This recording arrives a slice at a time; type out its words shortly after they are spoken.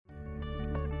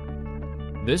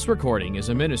This recording is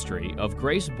a ministry of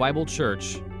Grace Bible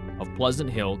Church of Pleasant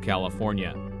Hill,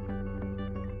 California.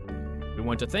 We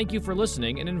want to thank you for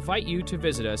listening and invite you to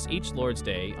visit us each Lord's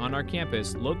Day on our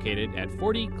campus located at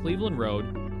 40 Cleveland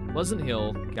Road, Pleasant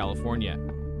Hill, California,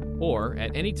 or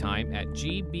at any time at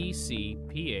gbcph.org.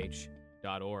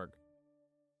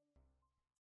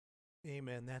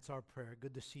 Amen. That's our prayer.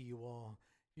 Good to see you all.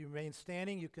 If you remain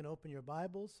standing, you can open your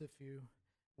Bibles, if you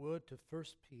would, to 1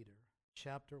 Peter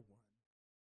chapter 1.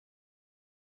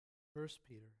 1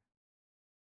 Peter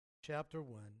chapter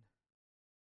 1.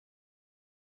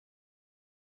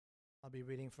 I'll be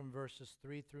reading from verses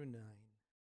 3 through 9.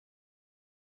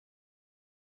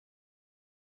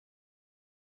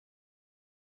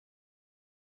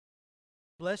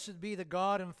 Blessed be the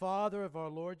God and Father of our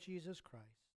Lord Jesus Christ.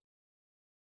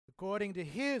 According to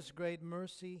His great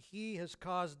mercy, He has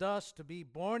caused us to be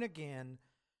born again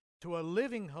to a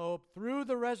living hope through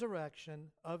the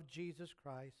resurrection of Jesus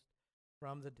Christ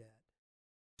from the dead,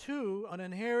 to an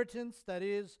inheritance that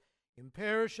is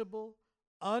imperishable,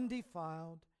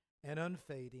 undefiled, and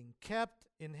unfading, kept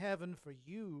in heaven for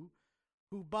you,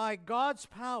 who by God's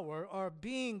power are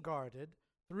being guarded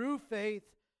through faith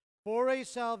for a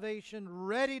salvation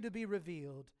ready to be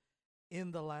revealed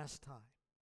in the last time.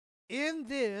 In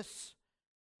this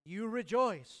you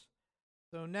rejoice,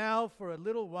 though now for a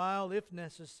little while, if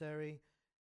necessary,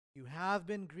 you have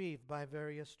been grieved by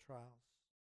various trials,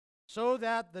 so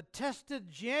that the tested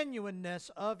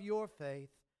genuineness of your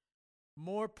faith,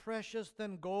 more precious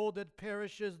than gold that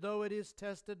perishes though it is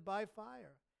tested by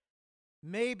fire,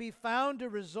 may be found to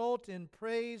result in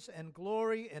praise and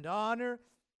glory and honor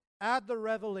at the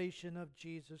revelation of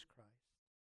Jesus Christ.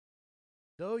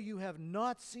 Though you have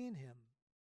not seen Him,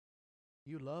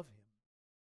 you love Him.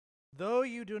 Though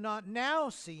you do not now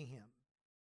see Him,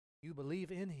 you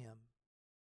believe in Him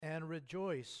and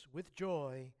rejoice with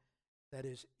joy that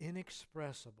is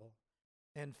inexpressible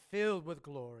and filled with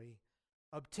glory,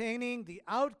 obtaining the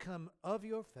outcome of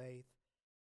your faith,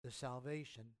 the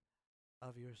salvation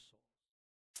of your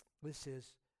souls. This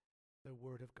is the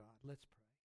Word of God. Let's pray.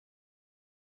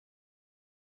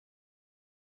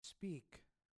 Speak,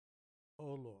 O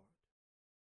Lord.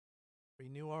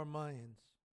 Renew our minds,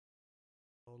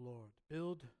 O Lord.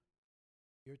 Build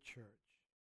your church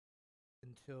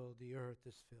until the earth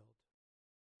is filled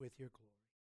with your glory.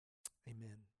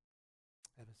 Amen.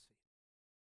 Have a seat.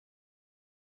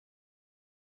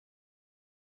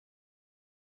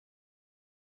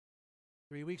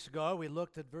 Three weeks ago, we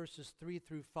looked at verses 3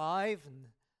 through 5, and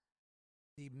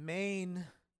the main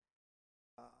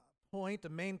point, the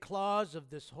main clause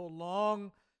of this whole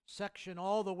long section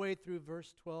all the way through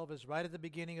verse 12 is right at the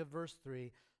beginning of verse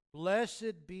 3.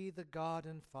 Blessed be the God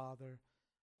and Father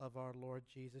of our Lord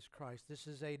Jesus Christ. This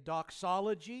is a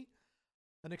doxology,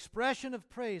 an expression of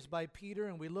praise by Peter,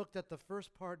 and we looked at the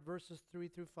first part, verses 3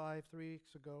 through 5, 3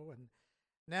 weeks ago, and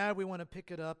now we want to pick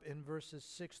it up in verses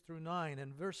 6 through 9.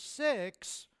 And verse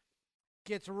 6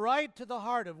 gets right to the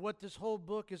heart of what this whole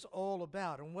book is all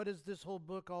about. And what is this whole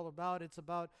book all about? It's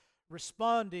about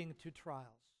responding to trials.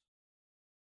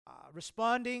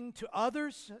 Responding to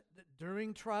others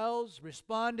during trials,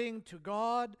 responding to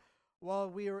God while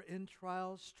we are in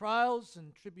trials. Trials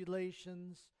and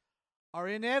tribulations are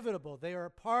inevitable. They are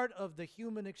a part of the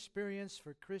human experience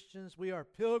for Christians. We are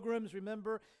pilgrims,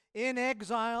 remember, in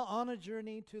exile on a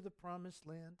journey to the promised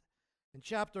land. In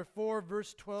chapter 4,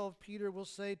 verse 12, Peter will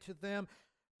say to them,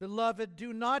 Beloved,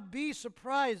 do not be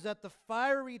surprised at the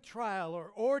fiery trial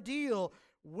or ordeal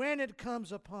when it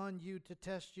comes upon you to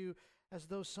test you, as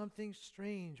though something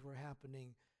strange were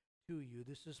happening to you.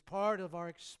 This is part of our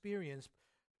experience.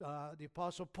 The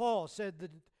Apostle Paul said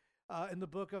that in the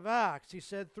book of Acts, he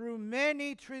said, through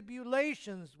many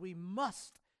tribulations we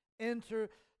must enter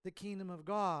the kingdom of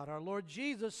God. Our Lord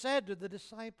Jesus said to the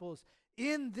disciples,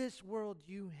 in this world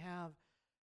you have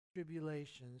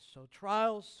tribulations. So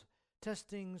trials,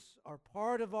 testings are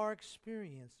part of our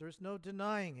experience. There's no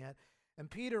denying it.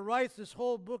 And Peter writes this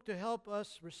whole book to help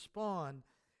us respond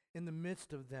in the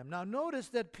midst of them. Now notice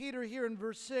that Peter here in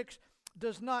verse 6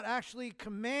 does not actually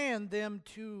command them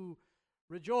to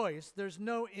rejoice. There's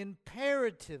no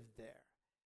imperative there.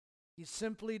 He's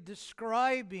simply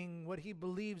describing what he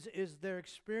believes is their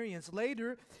experience.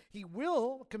 Later, he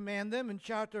will command them in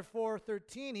chapter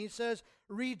 4:13. He says,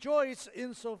 rejoice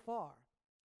insofar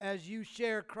as you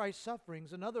share Christ's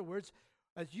sufferings. In other words,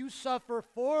 as you suffer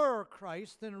for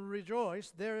Christ, then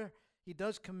rejoice. There he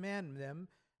does command them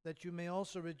that you may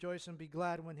also rejoice and be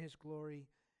glad when his glory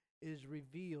is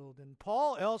revealed. And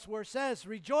Paul elsewhere says,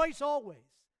 rejoice always.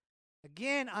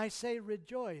 Again, I say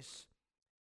rejoice.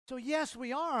 So yes,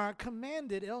 we are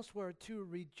commanded elsewhere to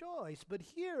rejoice, but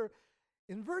here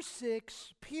In verse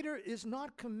 6, Peter is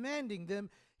not commending them.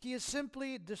 He is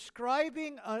simply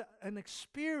describing an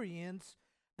experience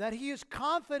that he is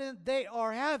confident they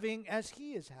are having as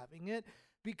he is having it,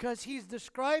 because he's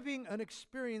describing an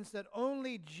experience that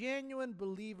only genuine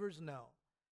believers know.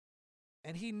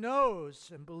 And he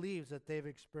knows and believes that they've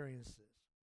experienced this.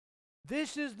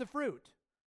 This is the fruit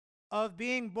of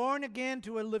being born again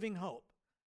to a living hope.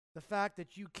 The fact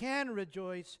that you can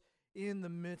rejoice in the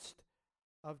midst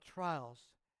of trials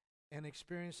and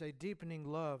experience a deepening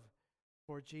love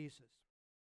for Jesus.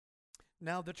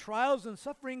 Now, the trials and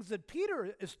sufferings that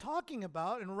Peter is talking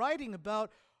about and writing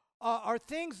about are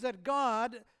things that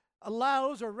God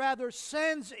allows, or rather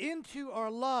sends into our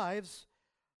lives.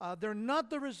 They're not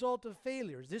the result of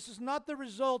failures. This is not the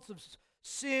result of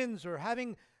sins or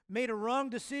having made a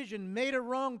wrong decision, made a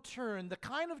wrong turn. The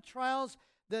kind of trials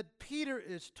that Peter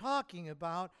is talking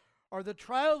about are the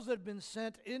trials that have been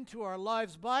sent into our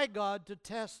lives by God to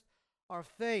test our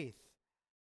faith.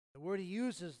 The word he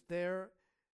uses there,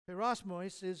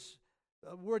 perosmos, is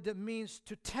a word that means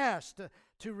to test,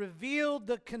 to reveal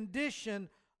the condition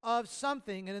of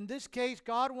something. And in this case,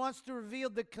 God wants to reveal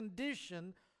the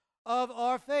condition of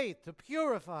our faith, to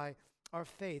purify our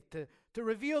faith, to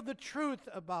reveal the truth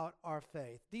about our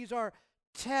faith. These are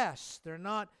tests. They're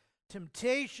not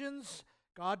temptations.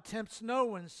 God tempts no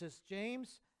one, says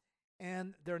James,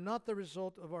 and they're not the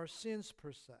result of our sins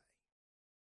per se.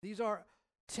 These are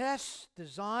tests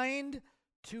designed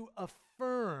to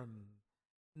affirm,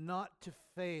 not to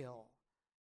fail.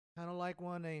 Kind of like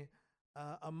when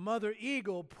a mother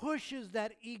eagle pushes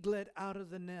that eaglet out of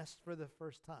the nest for the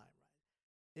first time.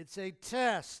 Right? It's a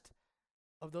test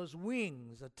of those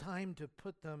wings, a time to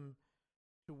put them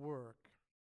to work.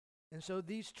 And so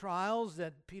these trials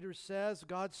that Peter says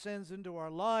God sends into our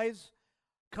lives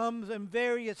comes in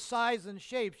various sizes and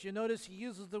shapes. You notice he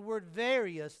uses the word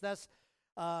various. That's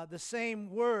the same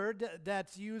word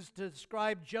that's used to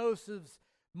describe Joseph's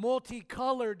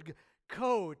multicolored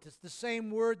coat. It's the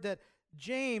same word that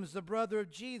James, the brother of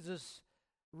Jesus,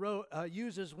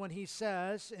 uses when he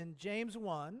says in James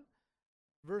 1,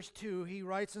 verse 2, he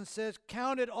writes and says,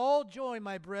 "Count it all joy,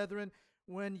 my brethren,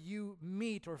 when you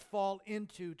meet or fall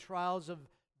into trials of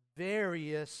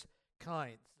various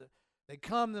kinds." They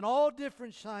come in all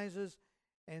different sizes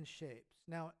and shapes.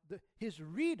 Now, his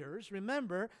readers,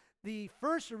 remember, the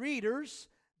first readers,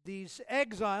 these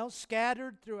exiles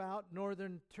scattered throughout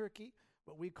northern Turkey,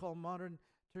 what we call modern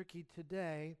Turkey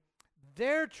today,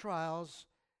 their trials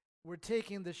were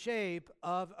taking the shape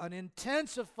of an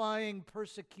intensifying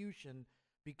persecution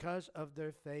because of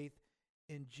their faith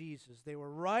in Jesus. They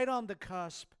were right on the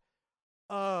cusp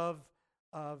of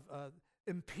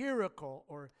empirical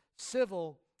or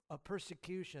civil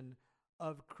persecution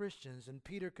of Christians, and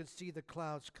Peter could see the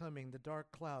clouds coming, the dark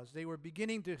clouds. They were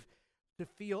beginning to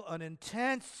feel an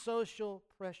intense social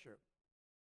pressure.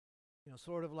 You know,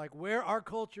 sort of like where our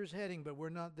culture's heading, but we're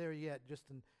not there yet, just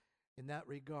in that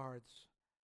regards.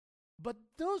 But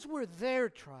those were their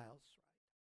trials.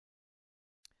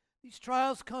 These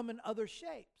trials come in other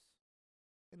shapes,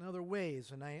 in other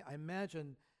ways, and I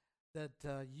imagine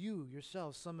that you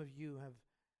yourself, some of you have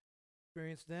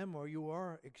experienced them, or you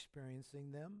are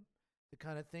experiencing them, the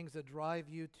kind of things that drive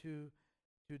you to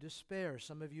despair.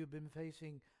 Some of you have been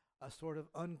facing a sort of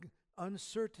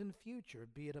uncertain future,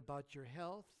 be it about your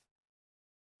health,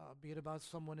 be it about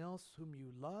someone else whom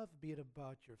you love, be it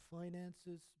about your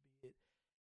finances,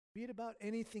 be it about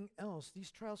anything else.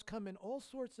 These trials come in all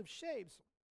sorts of shapes.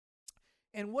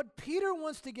 And what Peter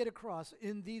wants to get across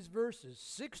in these verses,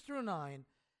 6 through 9,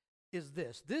 is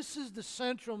this. This is the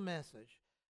central message.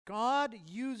 God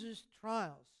uses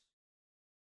trials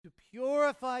to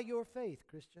purify your faith,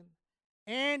 Christian,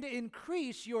 and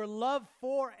increase your love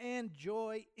for and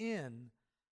joy in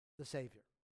the Savior.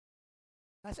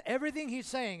 That's everything he's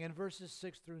saying in verses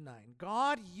 6 through 9.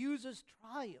 God uses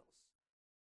trials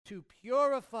to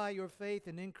purify your faith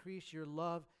and increase your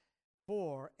love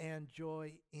for and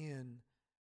joy in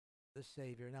the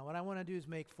Savior. Now, what I want to do is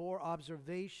make 4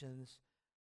 observations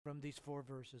from these 4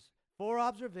 verses. 4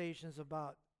 observations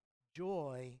about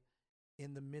joy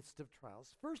in the midst of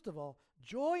trials. First of all,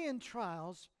 joy in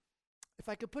trials, if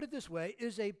I could put it this way,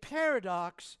 is a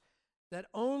paradox that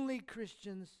only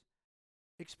Christians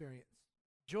experience.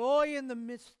 Joy in the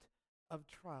midst of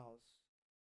trials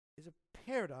is a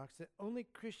paradox that only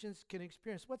Christians can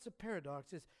experience. What's a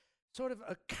paradox? It's sort of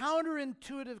a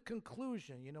counterintuitive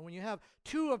conclusion. You know, when you have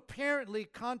 2 apparently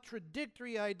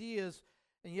contradictory ideas,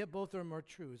 and yet both of them are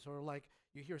true. Sort of like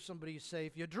you hear somebody say,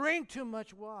 if you drink too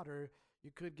much water, you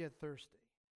could get thirsty.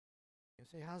 You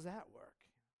say, how's that work?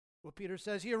 Well, Peter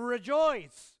says here,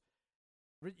 rejoice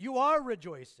You are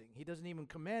rejoicing. He doesn't even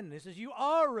command it. He says, you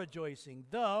are rejoicing,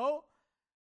 though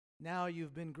now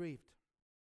you've been grieved.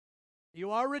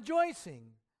 You are rejoicing,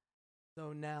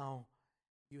 though now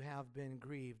you have been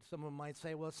grieved. Someone might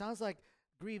say, well, it sounds like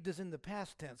grieved is in the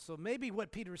past tense. So maybe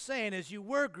what Peter's saying is you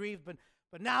were grieved,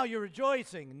 but now you're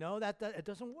rejoicing. No, it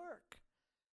doesn't work.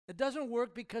 It doesn't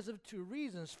work because of two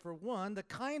reasons. For one, the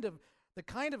kind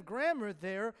of grammar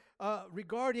there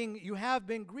regarding you have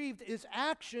been grieved is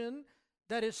action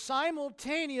that is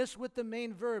simultaneous with the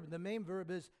main verb. The main verb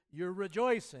is you're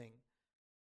rejoicing,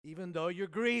 even though you're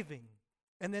grieving.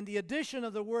 And then the addition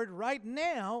of the word right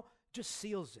now just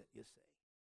seals it, you see.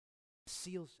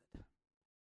 Seals it.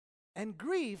 And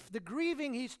grief, the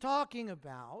grieving he's talking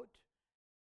about,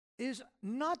 is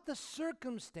not the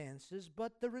circumstances,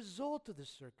 but the result of the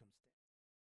circumstance.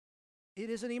 It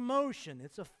is an emotion,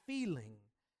 it's a feeling.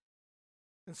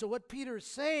 And so what Peter is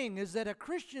saying is that a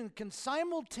Christian can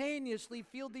simultaneously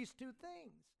feel these two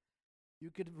things. You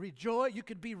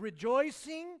could be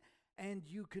rejoicing, and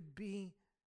you could be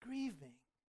grieving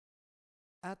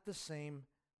at the same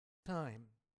time.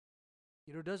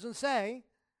 Peter doesn't say,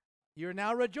 you're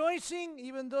now rejoicing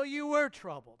even though you were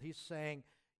troubled. He's saying,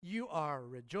 you are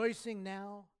rejoicing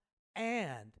now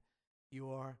and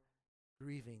you are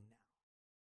grieving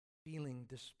now, feeling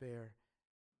despair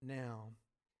now.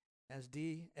 As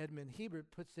D. Edmund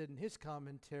Hebert puts it in his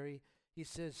commentary, he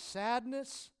says,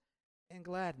 sadness and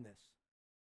gladness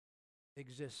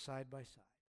exist side by side.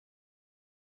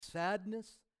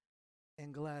 Sadness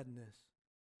and gladness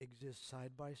exist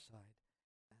side by side.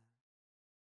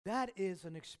 That is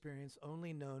an experience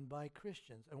only known by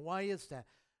Christians. And why is that?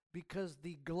 Because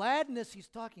the gladness he's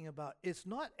talking about is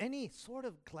not any sort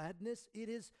of gladness. It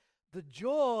is the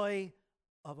joy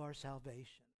of our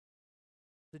salvation.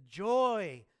 The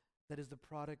joy that is the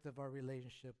product of our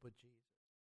relationship with Jesus.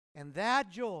 And that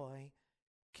joy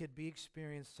could be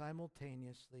experienced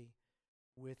simultaneously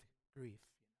with grief.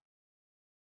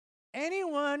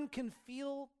 Anyone can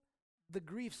feel the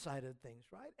grief side of things,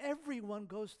 right? Everyone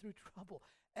goes through trouble.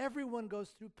 Everyone goes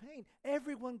through pain.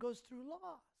 Everyone goes through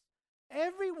loss.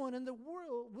 Everyone in the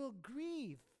world will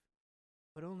grieve.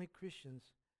 But only Christians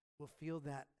will feel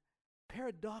that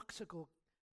paradoxical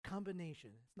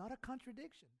combination. It's not a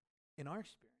contradiction in our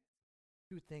experience.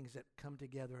 Two things that come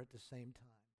together at the same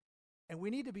time. And we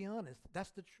need to be honest.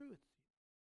 That's the truth.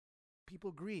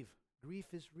 People grieve. Grief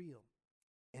is real.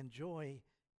 And joy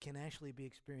can actually be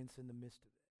experienced in the midst of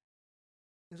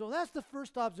it. And so that's the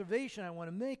first observation I want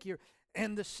to make here.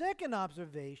 And the second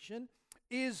observation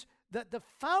is that the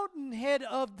fountainhead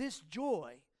of this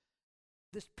joy,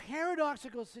 this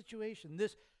paradoxical situation,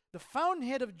 the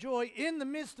fountainhead of joy in the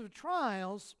midst of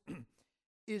trials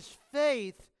is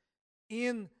faith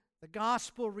in the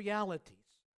gospel realities,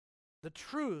 the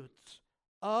truths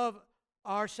of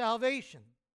our salvation.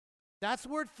 That's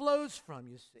where it flows from,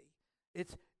 you see.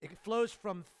 It flows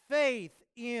from faith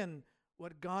in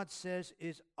what God says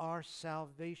is our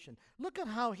salvation. Look at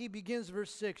how he begins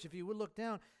verse 6. If you would look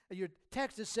down at your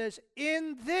text, it says,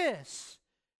 in this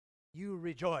you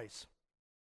rejoice.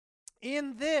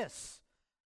 In this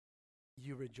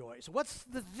you rejoice. What's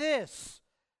the this?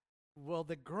 Well,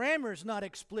 the grammar is not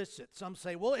explicit. Some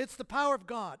say, well, it's the power of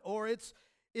God, or it's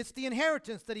the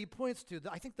inheritance that he points to.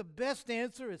 I think the best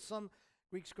answer, as some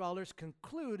Greek scholars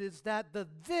conclude, is that the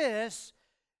this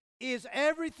is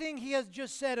everything he has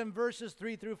just said in verses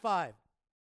 3 through 5.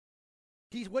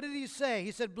 What did he say?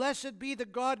 He said, blessed be the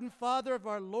God and Father of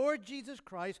our Lord Jesus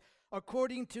Christ.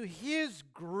 According to his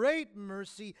great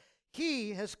mercy,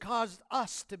 he has caused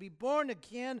us to be born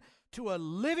again to a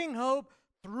living hope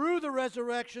through the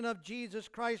resurrection of Jesus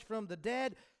Christ from the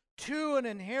dead, to an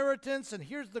inheritance. And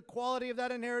here's the quality of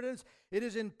that inheritance. It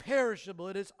is imperishable.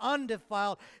 It is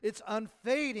undefiled. It's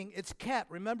unfading. It's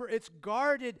kept. Remember, it's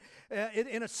guarded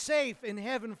in a safe in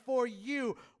heaven for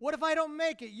you. What if I don't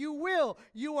make it? You will.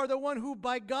 You are the one who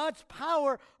by God's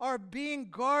power are being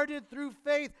guarded through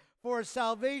faith for a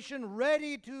salvation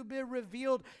ready to be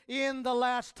revealed in the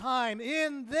last time.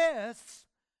 In this,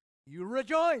 you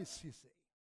rejoice, you see,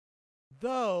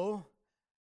 though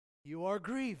you are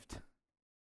grieved.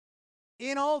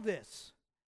 In all this,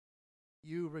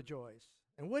 you rejoice.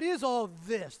 And what is all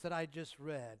this that I just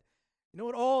read? You know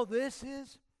what all this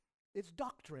is? It's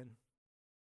doctrine.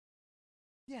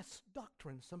 Yes,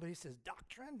 doctrine. Somebody says,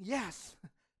 doctrine? Yes.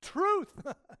 Truth.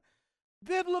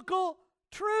 Biblical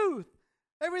truth.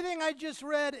 Everything I just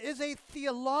read is a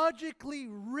theologically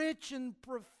rich and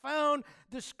profound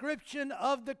description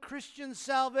of the Christian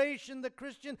salvation, the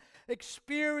Christian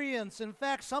experience. In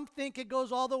fact, some think it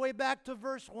goes all the way back to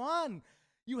verse 1.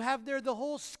 You have there the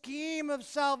whole scheme of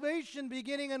salvation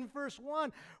beginning in verse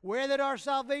 1. Where did our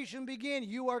salvation begin?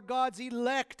 You are God's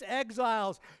elect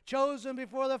exiles, chosen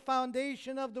before the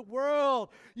foundation of the world.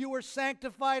 You were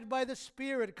sanctified by the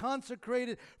Spirit,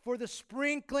 consecrated for the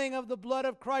sprinkling of the blood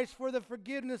of Christ for the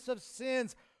forgiveness of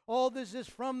sins. All this is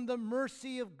from the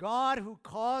mercy of God who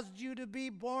caused you to be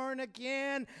born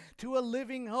again to a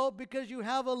living hope, because you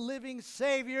have a living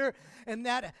Savior, and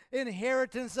that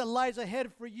inheritance that lies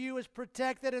ahead for you is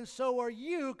protected, and so are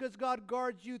you, because God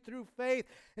guards you through faith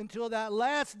until that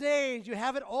last day. You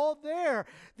have it all there.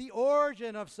 The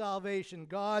origin of salvation,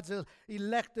 God's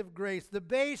elective grace, the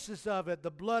basis of it,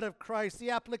 the blood of Christ, the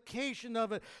application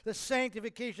of it, the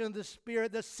sanctification of the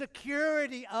Spirit, the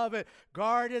security of it,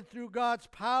 guarded through God's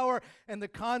power, and the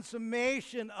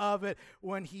consummation of it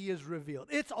when He is revealed.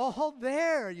 It's all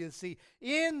there, you see.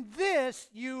 In this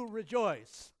you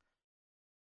rejoice.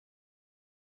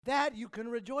 That you can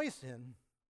rejoice in,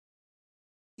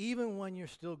 even when you're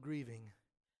still grieving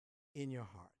in your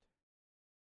heart,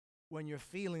 when you're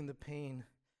feeling the pain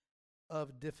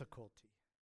of difficulty.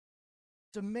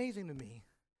 It's amazing to me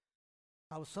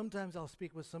how sometimes I'll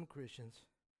speak with some Christians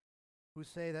who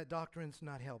say that doctrine's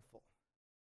not helpful.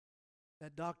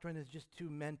 That doctrine is just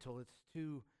too mental, it's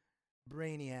too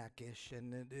brainiac-ish,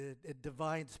 and it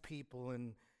divides people,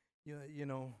 and you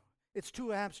know, it's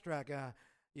too abstract. I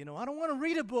don't want to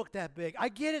read a book that big. I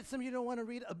get it, some of you don't want to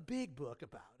read a big book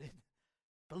about it.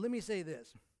 But let me say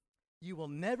this. You will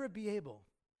never be able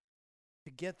to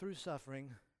get through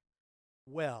suffering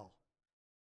well.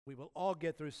 We will all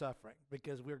get through suffering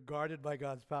because we're guarded by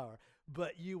God's power.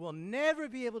 But you will never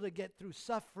be able to get through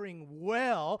suffering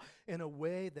well in a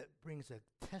way that brings a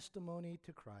testimony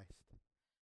to Christ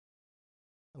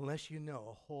unless you know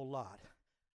a whole lot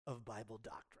of Bible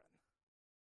doctrine.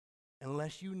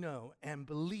 Unless you know and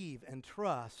believe and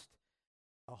trust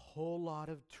a whole lot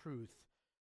of truth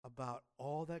about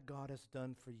all that God has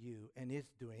done for you and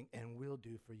is doing and will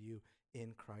do for you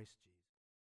in Christ Jesus.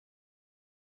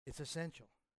 It's essential.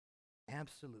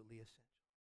 Absolutely essential.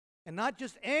 And not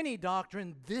just any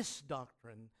doctrine, this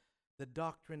doctrine, the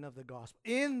doctrine of the gospel.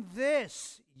 In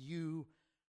this you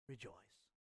rejoice.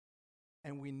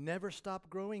 And we never stop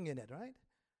growing in it, right?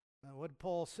 What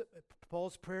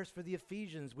Paul's prayers for the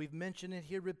Ephesians, we've mentioned it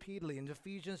here repeatedly. In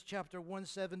Ephesians chapter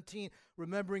 1:17,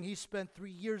 remembering he spent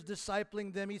 3 years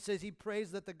discipling them, he says he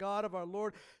prays that the God of our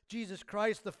Lord Jesus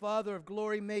Christ, the Father of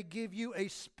glory, may give you a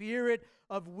spirit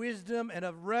of wisdom and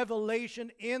of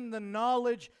revelation in the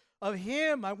knowledge of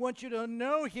Him. I want you to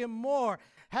know Him more,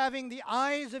 having the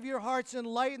eyes of your hearts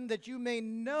enlightened, that you may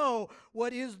know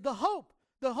what is the hope,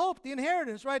 the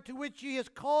inheritance, right, to which He has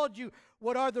called you.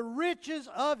 What are the riches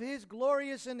of His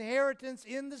glorious inheritance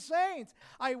in the saints?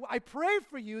 I pray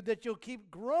for you that you'll keep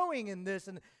growing in this.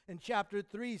 And in chapter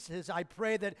 3 says, I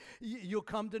pray that you'll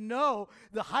come to know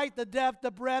the height, the depth, the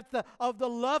breadth of the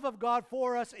love of God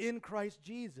for us in Christ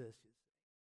Jesus.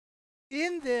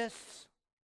 In this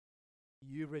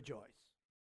you rejoice.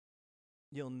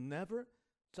 You'll never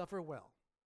suffer well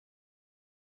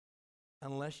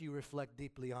unless you reflect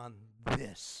deeply on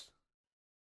this,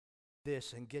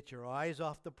 and get your eyes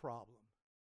off the problem,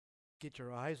 get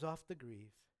your eyes off the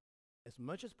grief as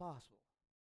much as possible,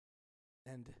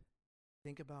 and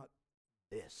think about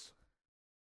this,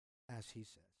 as he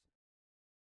says.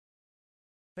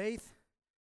 Faith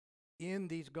in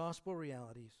these gospel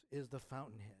realities is the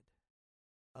fountainhead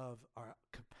of our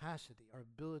capacity, our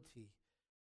ability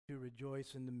to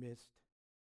rejoice in the midst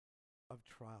of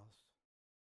trials.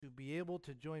 To be able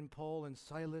to join Paul and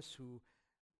Silas, who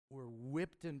were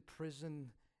whipped in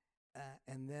prison,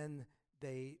 and then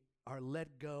they are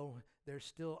let go. They're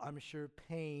still, I'm sure,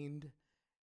 pained,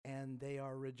 and they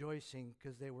are rejoicing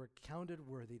because they were counted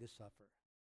worthy to suffer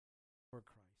for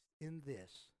Christ. In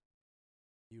this,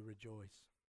 you rejoice.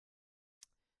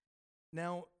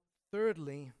 Now,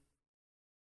 thirdly,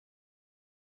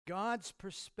 God's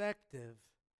perspective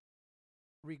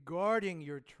regarding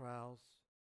your trials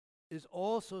is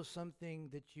also something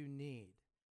that you need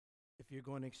if you're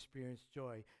going to experience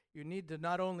joy. You need to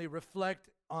not only reflect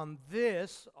on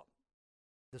this,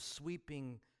 the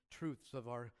sweeping truths of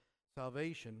our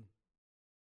salvation,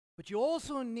 but you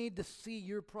also need to see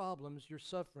your problems, your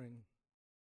suffering,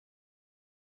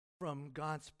 from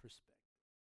God's perspective.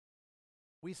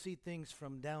 We see things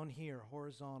from down here,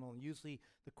 horizontal, and usually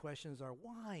the questions are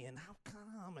why and how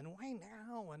come and why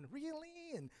now and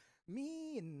really and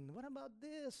me and what about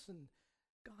this? And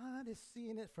God is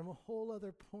seeing it from a whole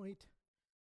other point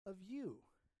of view.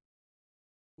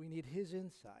 We need His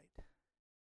insight.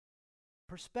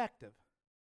 Perspective.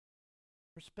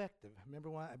 I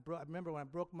remember when I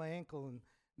broke my ankle in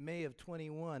May of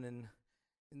 21, and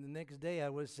And the next day I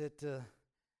was at the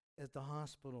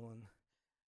hospital,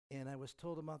 and I was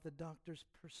told about the doctor's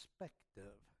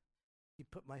perspective. He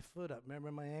put my foot up,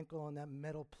 remember my ankle on that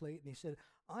metal plate, and he said,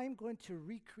 I'm going to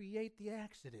recreate the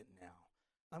accident now.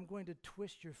 I'm going to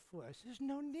twist your foot. I said, there's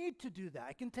no need to do that.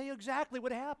 I can tell you exactly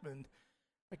what happened.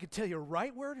 I can tell you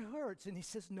right where it hurts. And he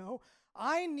says, no,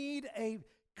 I need a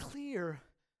clear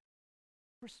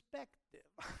perspective.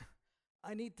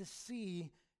 I need to see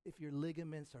if your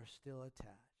ligaments are still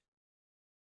attached.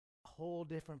 A whole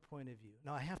different point of view.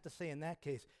 Now, I have to say, in that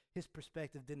case, his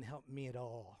perspective didn't help me at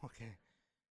all, okay?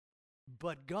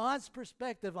 But God's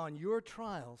perspective on your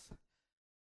trials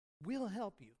will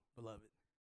help you, beloved,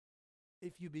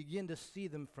 if you begin to see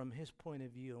them from his point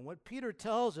of view. And what Peter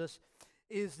tells us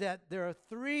is that there are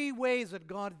three ways that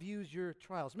God views your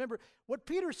trials. Remember, what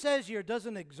Peter says here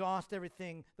doesn't exhaust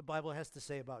everything the Bible has to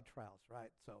say about trials, right?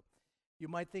 So you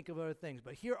might think of other things,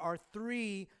 but here are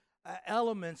three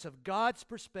elements of God's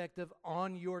perspective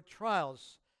on your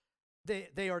trials.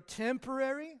 They are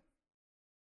temporary,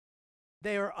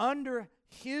 they are under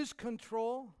his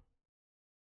control,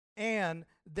 and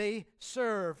they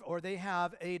serve or they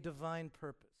have a divine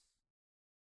purpose.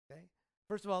 Okay?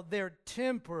 First of all, they're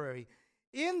temporary.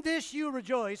 In this you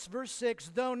rejoice, verse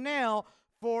 6, though now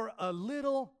for a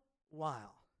little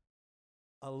while.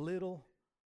 A little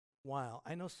while.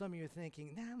 I know some of you are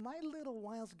thinking, nah, my little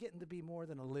while's getting to be more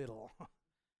than a little.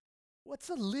 What's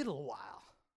a little while?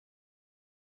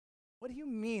 What do you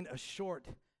mean a short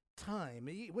time?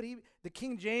 The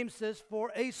King James says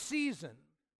for a season.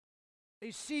 A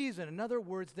season. In other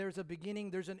words, there's a beginning,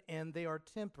 there's an end. They are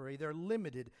temporary, they're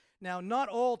limited. Now, not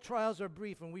all trials are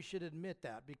brief, and we should admit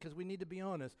that because we need to be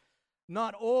honest.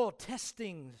 Not all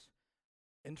testings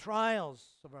and trials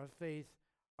of our faith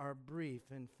are brief.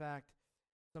 In fact,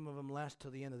 some of them last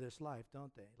till the end of this life,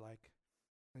 don't they? Like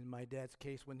in my dad's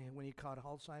case, when he caught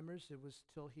Alzheimer's, it was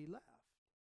till he left.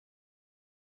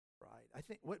 Right. I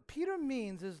think what Peter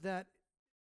means is that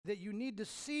you need to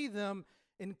see them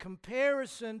in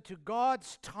comparison to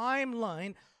God's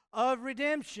timeline of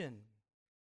redemption.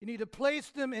 You need to place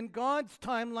them in God's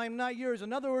timeline, not yours.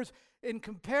 In other words, in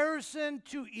comparison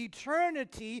to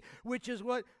eternity, which is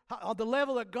on the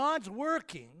level that God's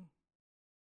working,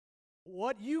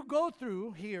 what you go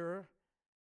through here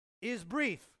is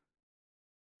brief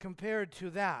compared to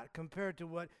that, compared to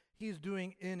what he's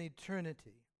doing in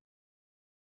eternity.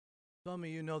 Some of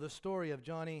you know the story of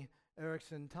Johnny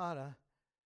Erickson Tada.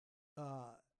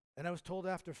 And I was told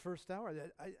after first hour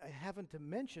that I haven't to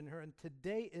mention her, and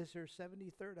today is her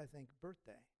 73rd, I think,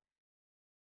 birthday.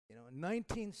 You know, in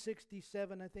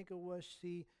 1967, I think it was,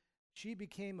 she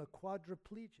became a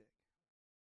quadriplegic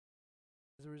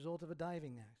as a result of a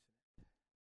diving accident.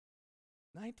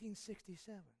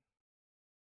 1967.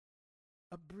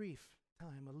 A brief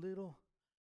time, a little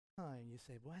time. You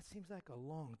say, well, that seems like a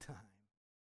long time.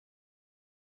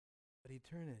 But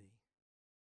eternity,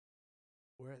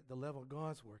 we're at the level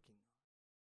God's working on.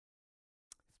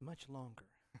 It's much longer.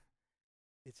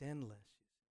 It's endless.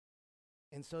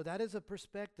 And so that is a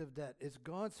perspective that is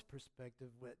God's perspective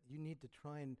that you need to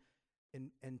try and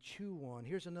chew on.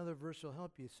 Here's another verse that'll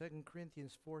help you. 2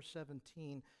 Corinthians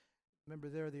 4:17. Remember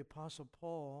there the Apostle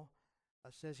Paul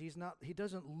says he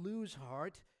doesn't lose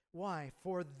heart. Why?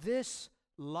 For this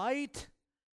light,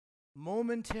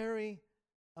 momentary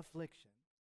affliction.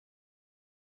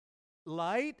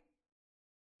 Light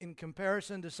in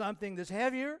comparison to something that's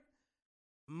heavier,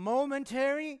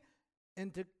 momentary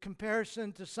in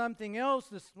comparison to something else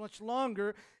that's much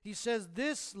longer. He says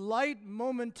this light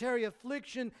momentary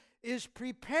affliction is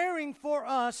preparing for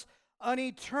us an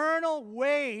eternal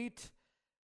weight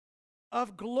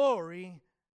of glory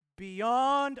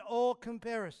beyond all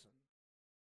comparison.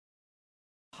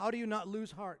 How do you not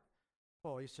lose heart?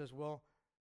 Paul, he says, well,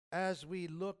 as we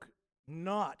look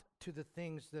not to the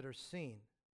things that are seen,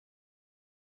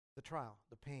 the trial,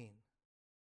 the pain,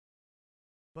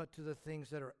 but to the things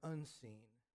that are unseen.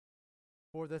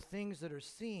 For the things that are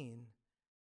seen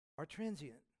are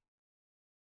transient,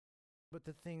 but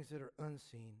the things that are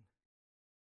unseen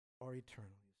are eternal.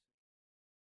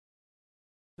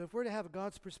 So if we're to have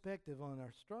God's perspective on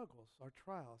our struggles, our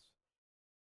trials,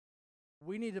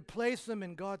 we need to place them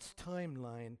in God's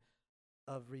timeline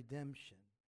of redemption.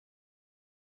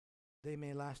 They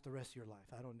may last the rest of your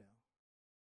life, I don't know.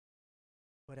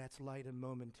 But that's light and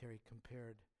momentary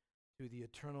compared to the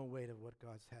eternal weight of what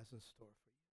God has in store for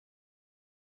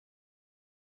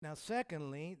you. Now,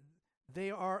 secondly,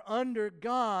 they are under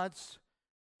God's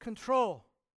control.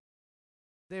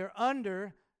 They are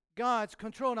under God's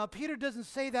control. Now, Peter doesn't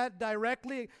say that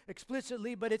directly,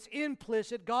 explicitly, but it's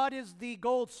implicit. God is the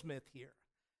goldsmith here.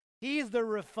 He is the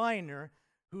refiner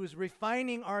who is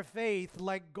refining our faith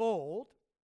like gold.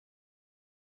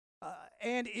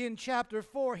 And in chapter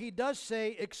 4, he does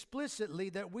say explicitly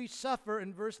that we suffer,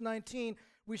 in verse 19,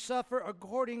 we suffer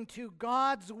according to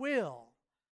God's will,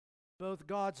 both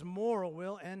God's moral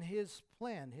will and his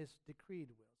plan, his decreed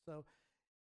will. So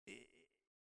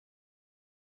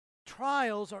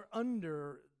trials are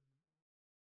under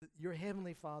your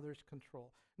Heavenly Father's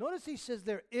control. Notice he says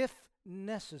there, if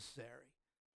necessary.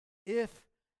 If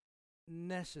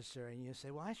necessary. And you say,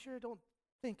 well, I sure don't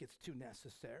think it's too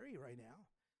necessary right now.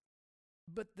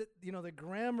 But the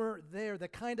grammar there, the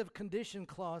kind of condition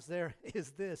clause there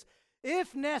is this.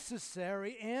 If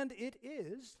necessary, and it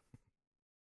is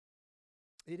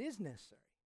necessary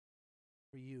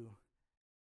for you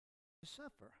to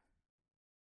suffer.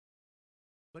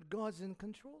 But God's in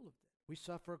control of it. We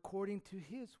suffer according to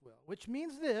his will, which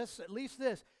means this, at least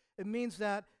this. It means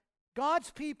that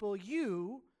God's people,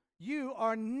 you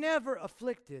are never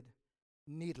afflicted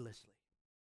needlessly.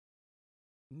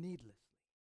 Needlessly.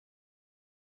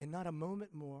 And not a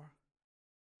moment more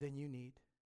than you need.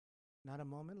 Not a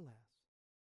moment less.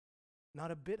 Not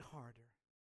a bit harder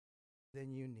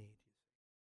than you need.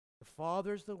 The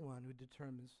Father's the one who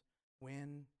determines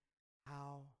when,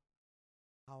 how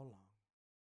long.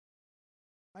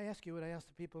 I ask you what I asked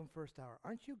the people in first hour.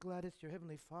 Aren't you glad it's your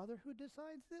Heavenly Father who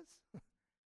decides this?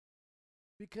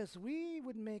 Because we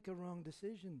would make a wrong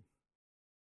decision.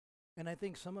 And I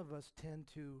think some of us tend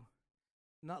to,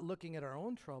 not looking at our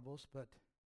own troubles, but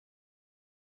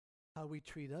how we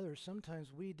treat others.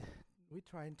 Sometimes we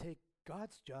try and take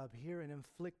God's job here and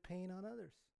inflict pain on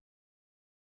others.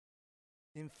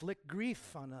 Inflict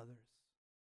grief on others.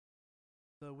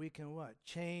 So we can what?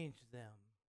 Change them.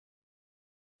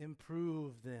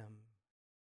 Improve them.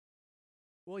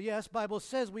 Well, yes, Bible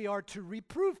says we are to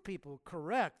reprove people.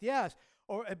 Correct, yes.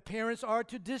 Or parents are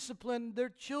to discipline their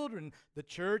children. The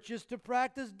church is to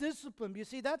practice discipline. You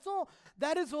see, that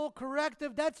is all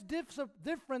corrective. That's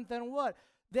different than what?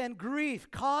 Than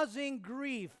grief, causing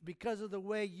grief because of the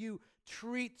way you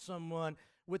treat someone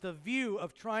with a view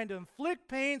of trying to inflict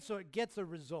pain so it gets a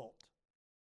result.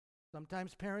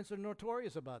 Sometimes parents are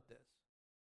notorious about this.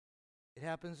 It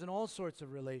happens in all sorts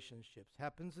of relationships.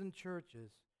 Happens in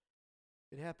churches.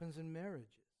 It happens in marriages.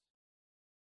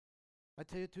 I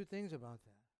tell you two things about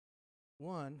that.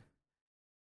 One,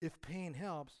 if pain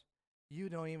helps, you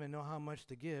don't even know how much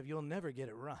to give. You'll never get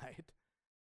it right.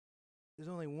 There's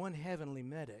only one heavenly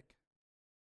medic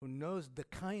who knows the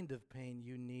kind of pain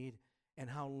you need and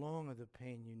how long of the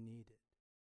pain you need it.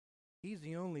 He's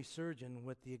the only surgeon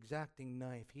with the exacting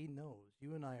knife. He knows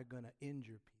you and I are going to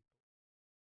injure people.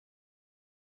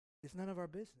 It's none of our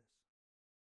business.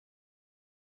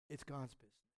 It's God's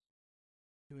business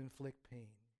to inflict pain.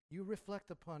 You reflect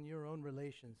upon your own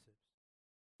relationships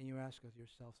and you ask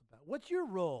yourselves about what's your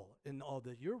role in all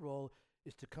this? Your role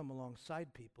is to come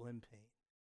alongside people in pain,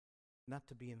 not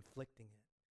to be inflicting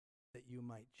it, that you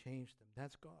might change them.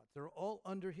 That's God. They're all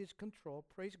under his control.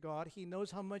 Praise God. He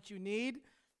knows how much you need.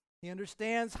 He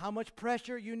understands how much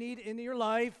pressure you need in your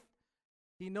life.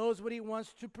 He knows what he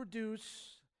wants to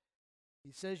produce.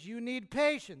 He says you need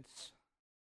patience.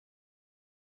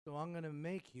 So I'm going to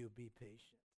make you be patient.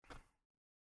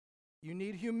 You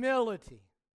need humility.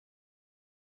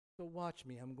 So watch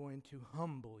me. I'm going to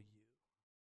humble you.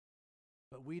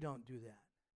 But we don't do that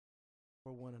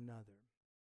for one another.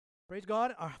 Praise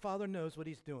God. Our Father knows what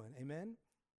he's doing. Amen?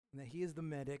 And that he is the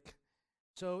medic.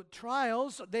 So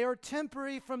trials, they are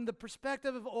temporary from the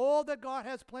perspective of all that God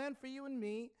has planned for you and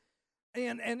me.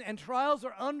 And trials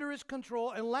are under his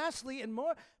control. And lastly, and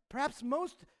more, perhaps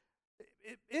most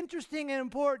interesting and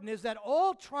important, is that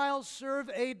all trials serve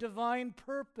a divine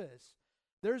purpose.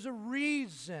 There's a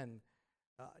reason.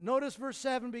 Notice verse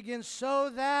 7 begins, so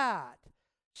that.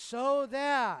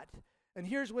 And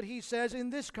here's what he says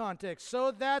in this context.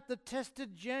 So that the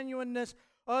tested genuineness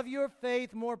of your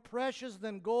faith, more precious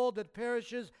than gold that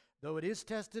perishes, though it is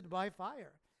tested by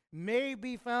fire, may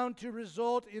be found to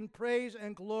result in praise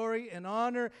and glory and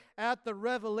honor at the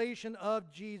revelation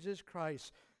of Jesus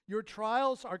Christ. Your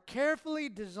trials are carefully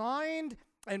designed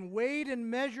and weighed and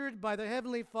measured by the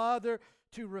Heavenly Father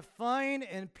to refine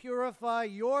and purify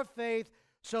your faith,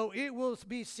 so it will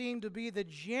be seen to be the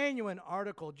genuine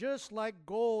article, just like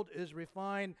gold is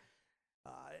refined,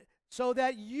 so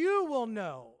that you will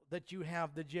know that you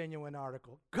have the genuine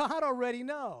article. God already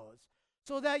knows.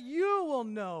 So that you will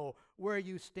know where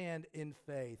you stand in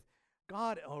faith.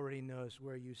 God already knows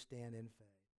where you stand in faith.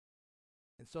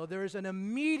 And so there is an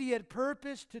immediate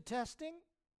purpose to testing,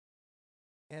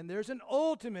 and there's an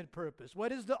ultimate purpose.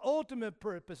 What is the ultimate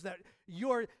purpose? That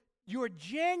your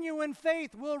genuine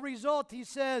faith will result, he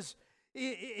says,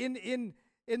 in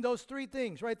in those three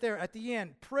things right there at the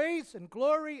end. Praise and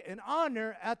glory and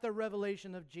honor at the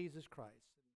revelation of Jesus Christ.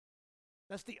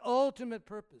 That's the ultimate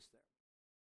purpose there.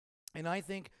 And I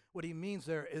think what he means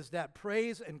there is that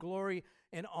praise and glory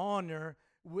and honor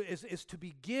is to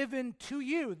be given to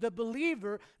you, the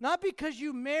believer, not because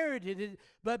you merited it,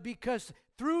 but because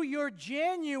through your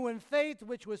genuine faith,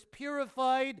 which was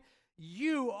purified,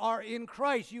 you are in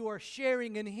Christ. You are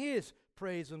sharing in his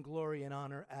praise and glory and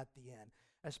honor at the end.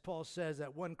 As Paul says,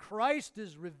 that when Christ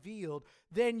is revealed,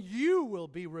 then you will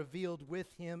be revealed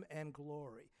with him in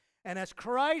glory. And as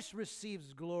Christ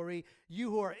receives glory,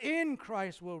 you who are in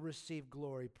Christ will receive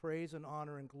glory, praise and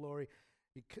honor and glory,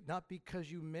 not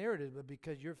because you merited, but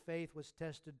because your faith was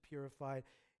tested, purified,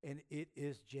 and it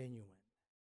is genuine.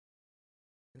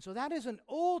 And so that is an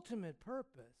ultimate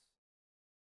purpose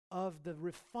of the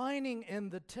refining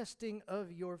and the testing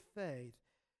of your faith.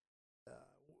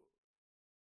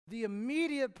 The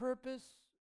immediate purpose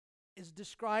is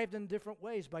described in different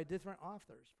ways by different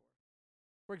authors.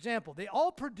 For example, they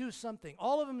all produce something.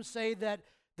 All of them say that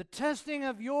the testing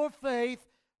of your faith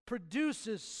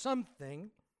produces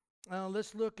something.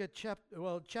 Let's look at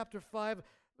chapter 5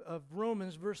 of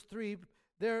Romans, verse 3.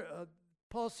 There,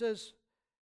 Paul says,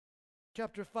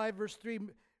 chapter 5, verse 3,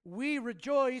 we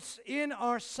rejoice in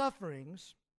our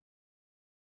sufferings,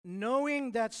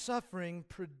 knowing that suffering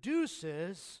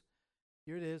produces,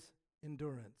 here it is,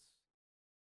 endurance.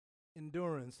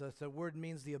 Endurance, that's the word,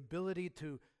 means the ability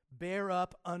to bear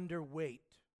up under weight,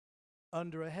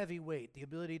 under a heavy weight, the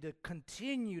ability to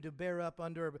continue to bear up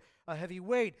under a heavy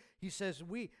weight. He says,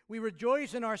 we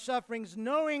rejoice in our sufferings,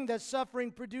 knowing that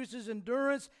suffering produces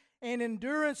endurance, and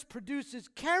endurance produces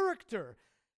character.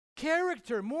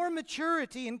 Character, more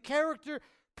maturity, and character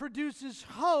produces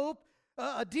hope,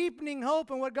 a deepening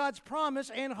hope in what God's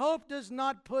promised, and hope does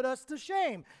not put us to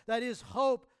shame. That is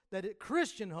hope,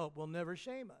 Christian hope will never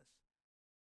shame us.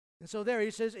 And so there he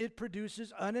says it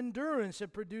produces an endurance,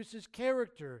 it produces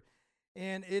character.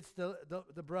 And it's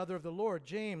the brother of the Lord,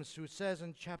 James, who says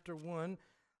in chapter 1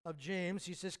 of James,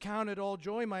 he says, count it all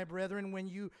joy, my brethren, when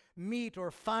you meet or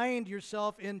find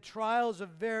yourself in trials of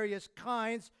various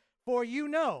kinds, for you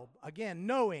know, again,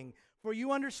 knowing, for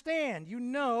you understand, you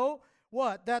know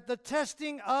what? That the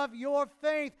testing of your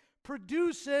faith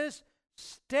produces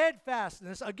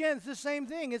steadfastness. Again, it's the same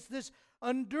thing. It's this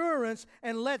endurance,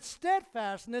 and let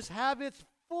steadfastness have its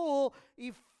full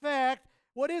effect.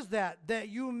 What is that? That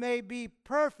you may be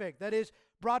perfect, that is,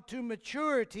 brought to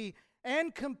maturity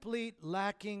and complete,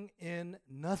 lacking in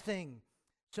nothing.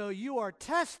 So you are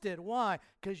tested. Why?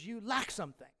 Because you lack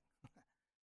something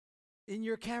in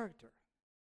your character.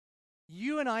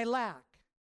 You and I lack.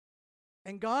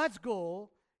 And God's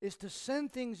goal is to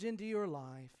send things into your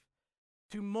life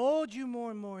to mold you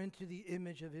more and more into the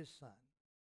image of his Son.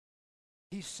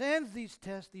 He sends these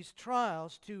tests, these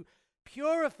trials, to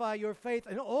purify your faith,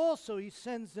 and also he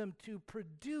sends them to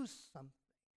produce something.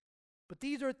 But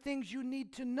these are things you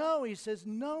need to know. He says,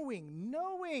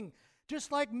 knowing,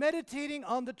 just like meditating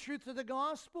on the truth of the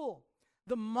gospel.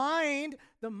 The mind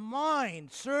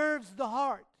serves the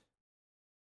heart.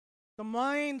 The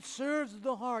mind serves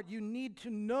the heart. You need to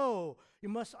know. You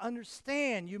must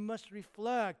understand. You must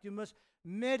reflect. You must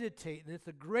meditate. And it's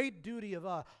a great duty of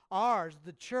ours,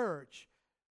 the church,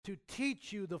 to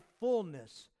teach you the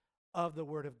fullness of the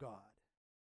Word of God,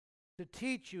 to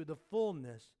teach you the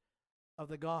fullness of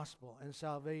the gospel and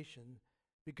salvation,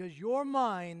 because your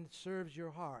mind serves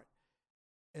your heart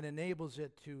and enables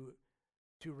it to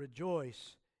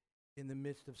rejoice in the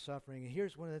midst of suffering. And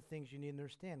here's one of the things you need to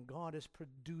understand. God is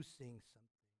producing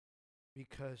something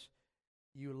because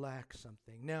you lack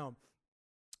something. Now,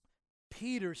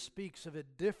 Peter speaks of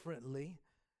it differently.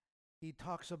 He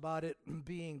talks about it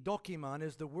being dokiman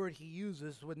is the word he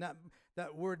uses. When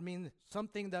that word means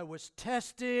something that was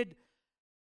tested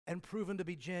and proven to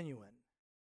be genuine.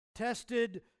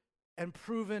 Tested and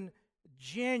proven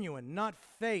genuine, not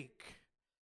fake.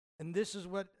 And this is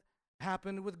what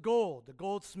happened with gold. The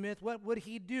goldsmith, what would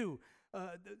he do?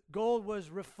 Gold was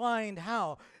refined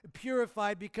how?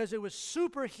 Purified, because it was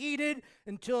superheated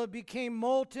until it became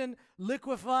molten,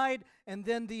 liquefied, and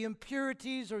then the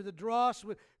impurities or the dross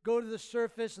would go to the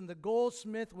surface, and the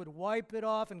goldsmith would wipe it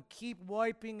off and keep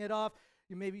wiping it off.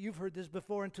 Maybe you've heard this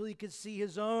before, until he could see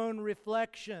his own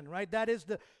reflection, right? That is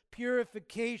the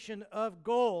purification of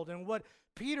gold. And what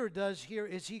Peter does here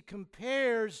is he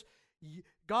compares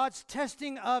God's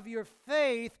testing of your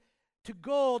faith to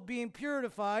gold being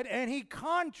purified, and he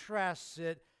contrasts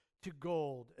it to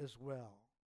gold as well.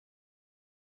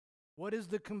 What is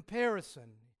the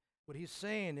comparison? What he's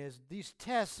saying is these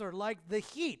tests are like the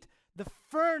heat, the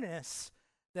furnace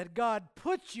that God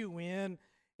puts you in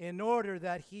in order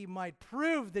that he might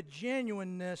prove the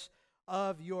genuineness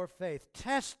of your faith.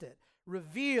 Test it.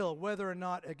 Reveal whether or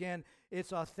not, again,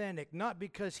 it's authentic. Not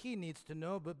because he needs to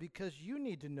know, but because you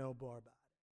need to know more about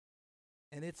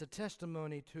it. And it's a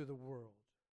testimony to the world.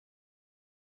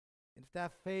 And if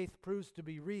that faith proves to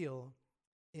be real,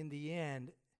 in the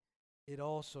end, it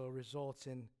also results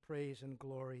in praise and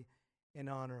glory and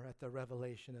honor at the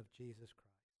revelation of Jesus Christ.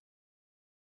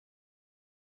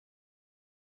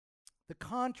 The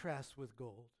contrast with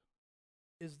gold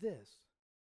is this.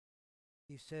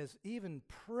 He says, even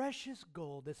precious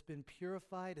gold that's been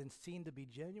purified and seen to be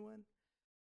genuine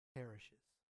perishes.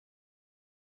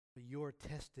 But your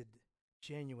tested,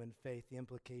 genuine faith, the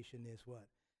implication is what?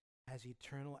 Has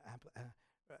eternal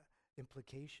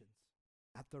implications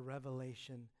at the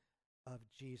revelation of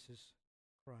Jesus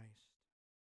Christ.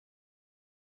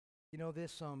 You know,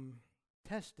 this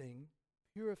testing,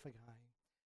 purifying,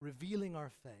 revealing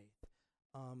our faith,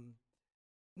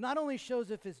 not only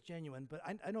shows if it's genuine, but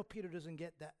I know Peter doesn't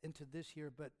get that into this here,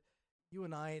 but you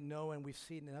and I know, and we've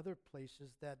seen in other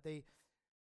places, that the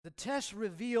tests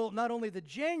reveal not only the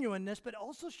genuineness, but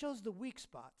also shows the weak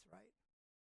spots, right?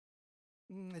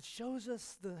 It shows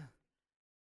us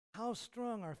how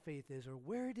strong our faith is, or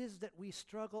where it is that we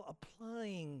struggle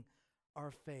applying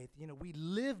our faith. You know, we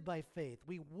live by faith,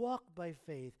 we walk by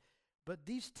faith, but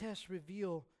these tests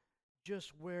reveal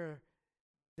just where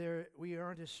we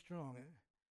aren't as strong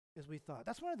as we thought.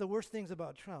 That's one of the worst things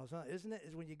about trials, isn't it?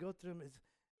 Is when you go through them,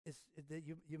 is that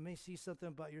you may see something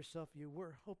about yourself you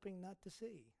were hoping not to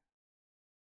see.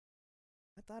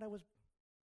 I thought I was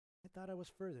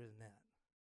further than that.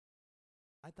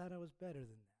 I thought I was better than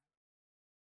that.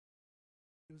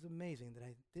 It was amazing that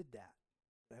I did that.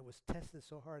 That I was tested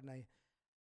so hard and I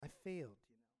failed,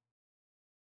 you know.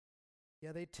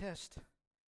 Yeah, they test,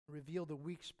 reveal the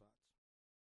weak spots.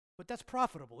 But that's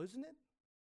profitable, isn't it?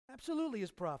 Absolutely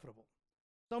is profitable.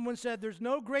 Someone said there's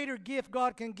no greater gift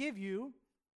God can give you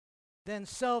than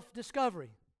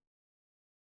self-discovery.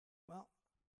 Well,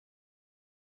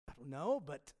 I don't know,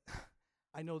 but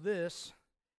I know this.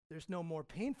 There's no more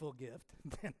painful gift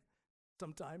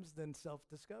sometimes than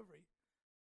self-discovery,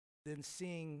 than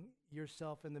seeing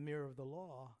yourself in the mirror of the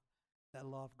law, that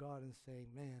law of God, and saying,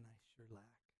 man, I sure lack.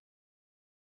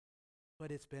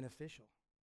 But it's beneficial.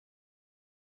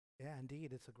 Yeah,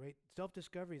 indeed, it's a great,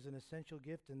 self-discovery is an essential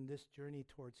gift in this journey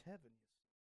towards heaven.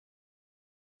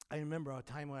 I remember a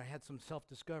time when I had some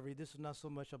self-discovery. This is not so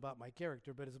much about my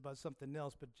character, but it's about something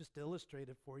else. But just to illustrate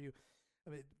it for you,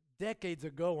 I mean, decades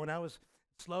ago when I was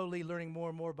slowly learning more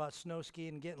and more about snow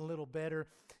skiing and getting a little better,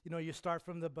 you know, you start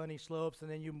from the bunny slopes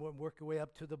and then you work your way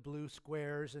up to the blue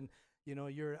squares, and you know,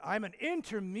 I'm an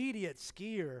intermediate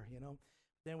skier, you know.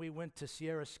 Then we went to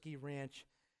Sierra Ski Ranch,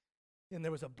 and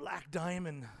there was a Black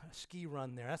Diamond ski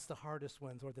run there. That's the hardest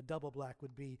ones, or the double black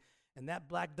would be. And that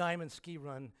Black Diamond ski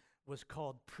run was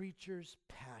called Preacher's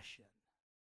Passion.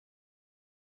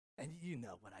 And you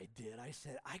know what I did. I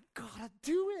said, I gotta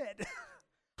do it.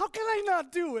 How can I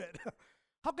not do it?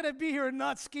 How can I be here and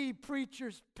not ski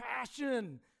Preacher's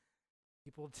Passion?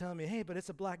 People would tell me, hey, but it's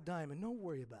a Black Diamond. Don't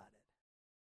worry about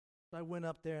it. So I went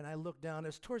up there and I looked down.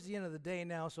 It's towards the end of the day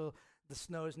now, so the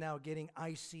snow is now getting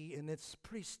icy, and it's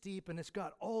pretty steep, and it's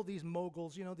got all these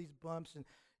moguls, you know, these bumps, and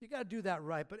you got to do that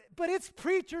right. But it's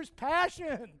Preacher's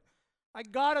Passion. I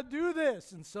got to do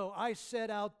this. And so I set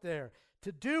out there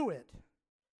to do it.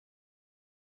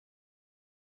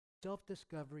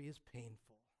 Self-discovery is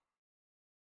painful.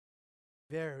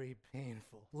 Very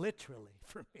painful, literally,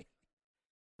 for me.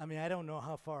 I mean, I don't know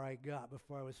how far I got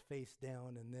before I was face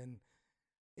down, and then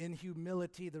in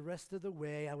humility, the rest of the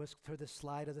way, I was to the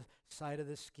side of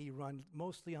the ski run,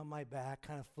 mostly on my back,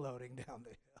 kind of floating down the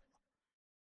hill.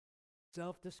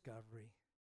 Self-discovery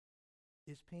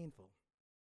is painful,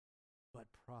 but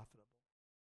profitable.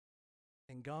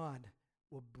 And God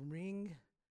will bring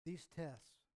these tests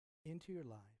into your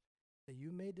life that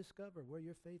you may discover where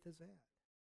your faith is at.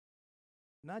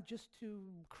 Not just to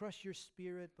crush your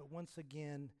spirit, but once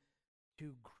again,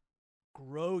 to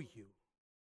grow you.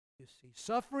 You see,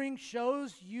 suffering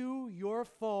shows you your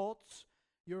faults,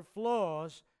 your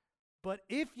flaws, but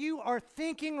if you are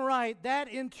thinking right, that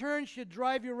in turn should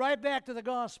drive you right back to the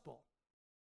gospel.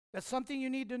 That's something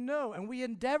you need to know, and we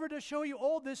endeavor to show you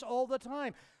all this all the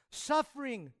time.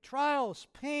 Suffering, trials,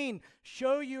 pain,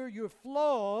 show you your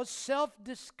flaws,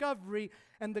 self-discovery,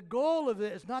 and the goal of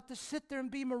it is not to sit there and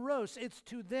be morose. It's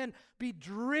to then be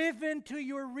driven to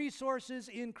your resources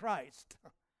in Christ.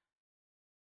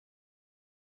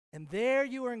 And there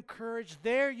you are encouraged,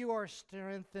 there you are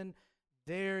strengthened,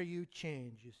 there you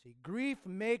change, you see. Grief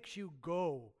makes you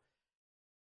go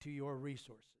to your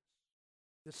resources.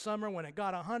 This summer when it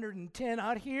got 110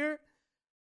 out here,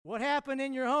 what happened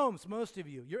in your homes, most of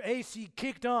you? Your AC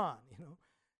kicked on,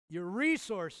 Your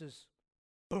resources,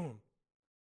 boom,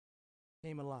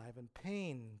 came alive, and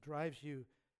pain drives you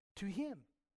to Him.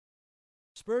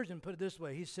 Spurgeon put it this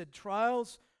way. He said,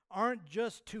 trials aren't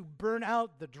just to burn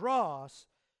out the dross,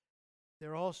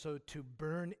 they're also to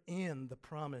burn in the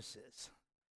promises.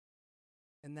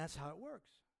 And that's how it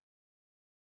works.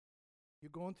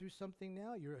 You're going through something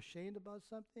now, you're ashamed about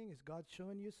something, is God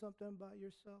showing you something about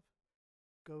yourself?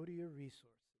 Go to your resources.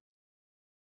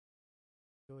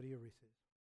 Go to your resources.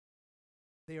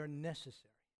 They are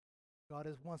necessary. God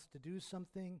wants to do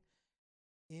something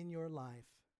in your life,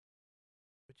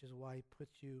 which is why He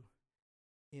puts you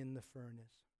in the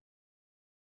furnace.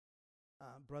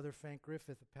 Brother Frank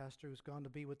Griffith, a pastor who's gone to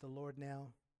be with the Lord now,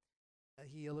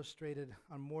 he illustrated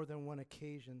on more than one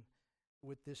occasion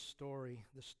with this story,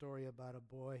 the story about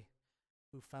a boy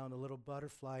who found a little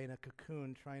butterfly in a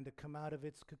cocoon trying to come out of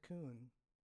its cocoon.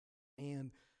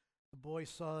 And the boy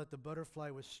saw that the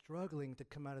butterfly was struggling to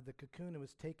come out of the cocoon. It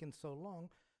was taking so long.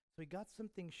 So he got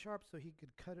something sharp so he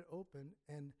could cut it open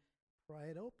and pry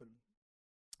it open.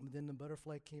 And then the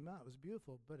butterfly came out. It was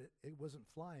beautiful, but it wasn't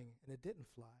flying, and it didn't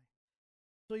fly.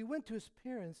 So he went to his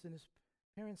parents, and his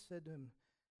parents said to him,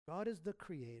 God is the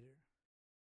creator.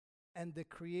 And the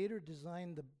creator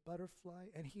designed the butterfly,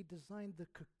 and he designed the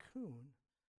cocoon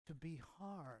to be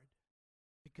hard.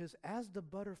 Because as the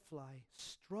butterfly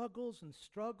struggles and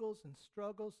struggles and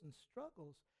struggles and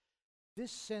struggles,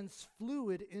 this sends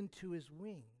fluid into his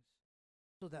wings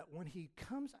so that when he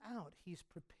comes out, he's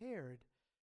prepared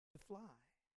to fly.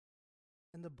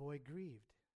 And the boy grieved.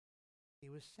 He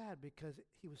was sad because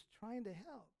he was trying to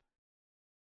help.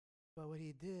 But what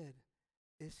he did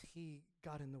is he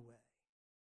got in the way.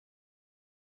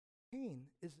 Pain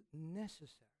is necessary,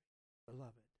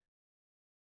 beloved.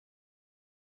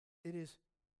 It is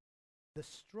the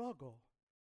struggle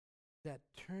that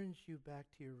turns you back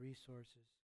to your resources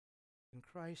in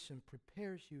Christ and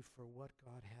prepares you for what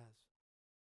God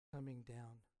has coming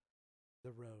down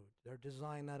the road. They're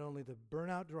designed not only to burn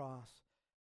out dross,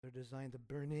 they're designed to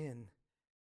burn in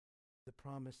the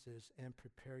promises and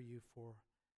prepare you for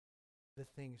the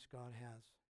things God has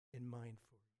in mind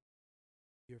for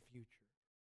you, your future.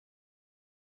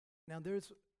 Now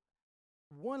there's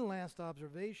one last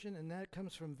observation, and that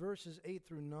comes from verses 8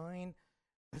 through 9.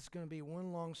 It's going to be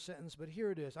one long sentence, but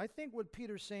here it is. I think what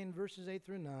Peter's saying, verses 8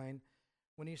 through 9,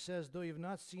 when he says, though you've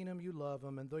not seen him, you love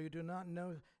him, and though you do not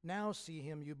now see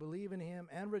him, you believe in him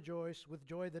and rejoice with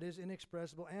joy that is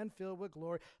inexpressible and filled with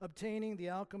glory, obtaining the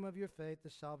outcome of your faith, the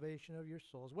salvation of your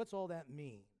souls. What's all that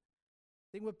mean? I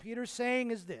think what Peter's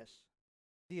saying is this: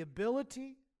 the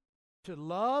ability to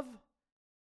love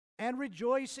and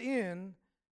rejoice in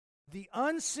the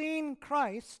unseen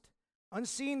Christ,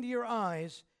 unseen to your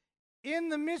eyes, in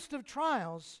the midst of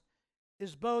trials,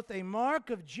 is both a mark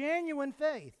of genuine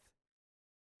faith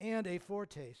and a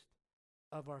foretaste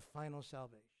of our final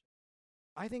salvation.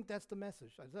 I think that's the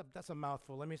message. That's a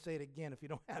mouthful. Let me say it again if you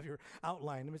don't have your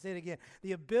outline. Let me say it again.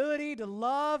 The ability to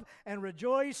love and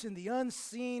rejoice in the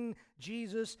unseen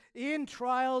Jesus in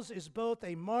trials is both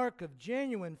a mark of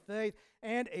genuine faith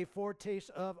and a foretaste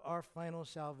of our final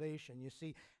salvation. You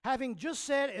see, having just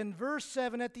said in verse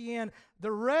 7 at the end,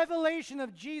 the revelation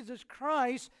of Jesus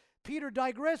Christ, Peter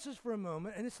digresses for a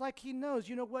moment, and it's like he knows,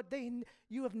 you know what,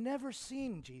 you have never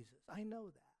seen Jesus. I know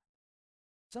that.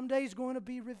 Someday he's going to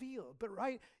be revealed, but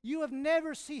you have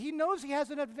never seen, he knows he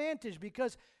has an advantage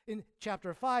because in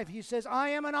chapter 5 he says, I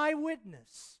am an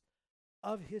eyewitness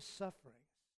of his suffering.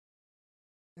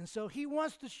 And so he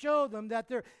wants to show them that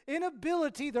their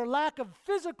inability, their lack of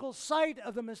physical sight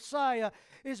of the Messiah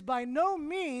is by no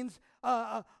means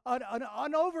an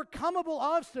unovercomable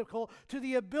obstacle to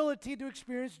the ability to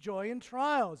experience joy in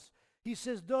trials. He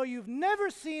says, though you've never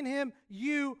seen him,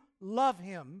 you love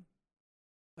him.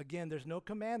 Again, there's no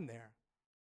command there.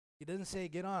 He doesn't say,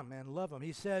 get on, man, love him.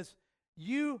 He says,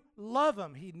 you love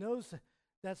him. He knows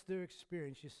that's their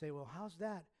experience. You say, well, how's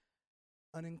that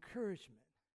an encouragement?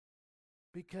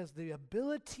 Because the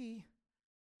ability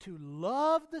to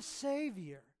love the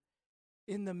Savior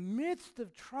in the midst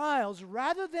of trials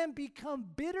rather than become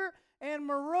bitter and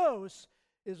morose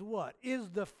is what? Is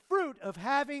the fruit of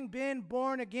having been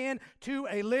born again to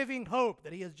a living hope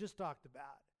that he has just talked about.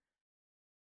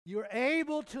 You're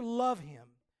able to love him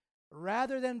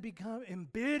rather than become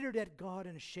embittered at God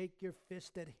and shake your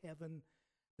fist at heaven.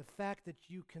 The fact that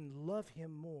you can love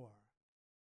him more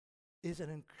is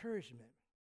an encouragement.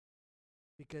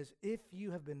 Because if you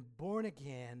have been born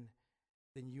again,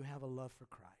 then you have a love for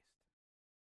Christ,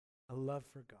 a love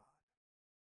for God.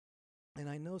 And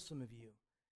I know some of you,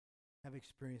 have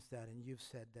experienced that, and you've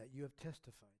said that. You have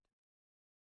testified.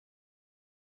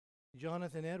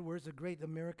 Jonathan Edwards, a great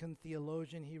American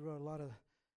theologian, he wrote a lot of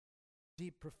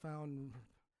deep, profound,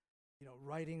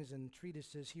 writings and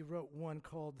treatises. He wrote one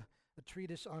called A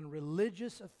Treatise on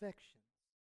Religious Affections.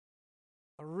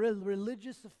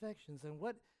 Religious affections. And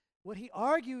what he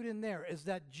argued in there is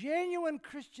that genuine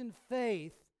Christian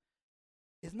faith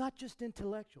is not just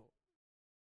intellectual.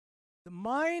 The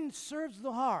mind serves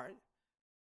the heart.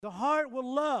 The heart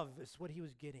will love, is what he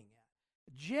was getting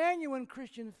at. Genuine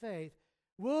Christian faith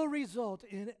will result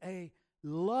in a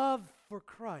love for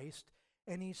Christ.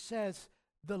 And he says,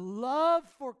 the love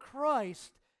for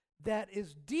Christ that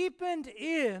is deepened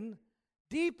in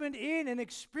and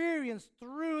experienced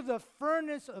through the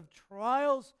furnace of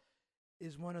trials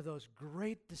is one of those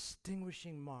great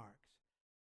distinguishing marks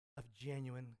of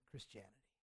genuine Christianity.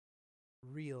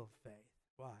 Real faith.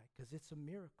 Why? Because it's a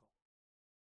miracle.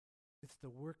 It's the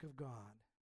work of God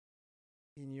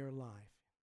in your life.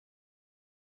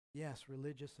 Yes,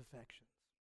 religious affections.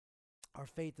 Our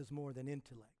faith is more than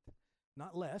intellect.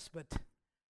 Not less, but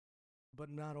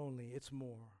not only, it's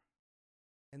more.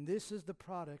 And this is the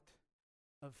product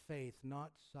of faith,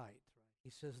 not sight. Right? He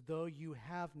says, though you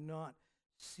have not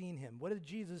seen him. What did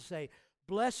Jesus say?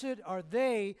 Blessed are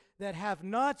they that have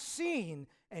not seen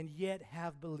and yet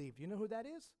have believed. You know who that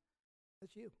is?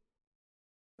 That's you.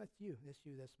 That's you. That's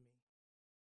you. That's me.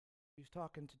 He's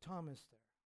talking to Thomas there.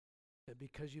 That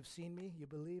because you've seen me, you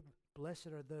believe. Blessed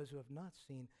are those who have not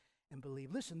seen and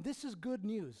believe. Listen, this is good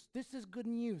news. This is good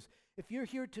news. If you're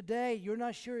here today, you're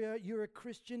not sure you're a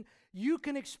Christian, you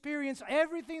can experience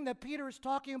everything that Peter is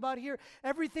talking about here,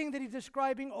 everything that he's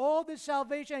describing, all this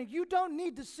salvation. And you don't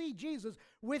need to see Jesus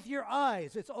with your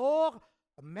eyes. It's all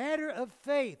a matter of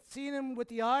faith. Seeing him with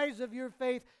the eyes of your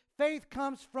faith. Faith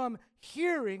comes from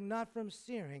hearing, not from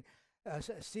seeing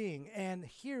and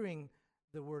hearing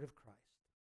the word of Christ.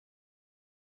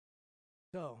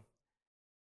 So,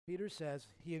 Peter says,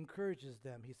 he encourages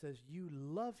them. He says, you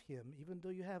love him, even though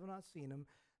you have not seen him.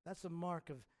 That's a mark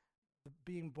of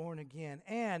being born again.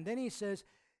 And then he says,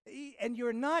 and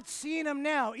you're not seeing him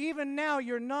now. Even now,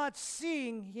 you're not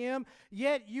seeing him,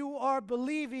 yet you are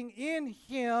believing in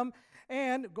him.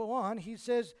 And go on, he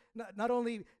says, not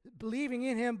only believing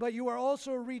in him, but you are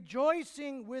also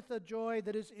rejoicing with a joy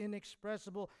that is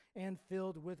inexpressible and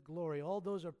filled with glory. All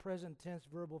those are present tense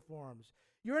verbal forms.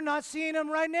 You're not seeing him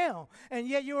right now, and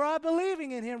yet you are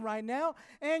believing in him right now,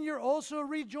 and you're also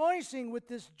rejoicing with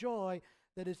this joy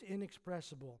that is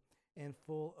inexpressible and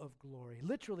full of glory.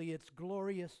 Literally, it's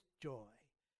glorious joy.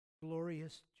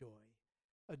 Glorious joy.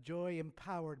 A joy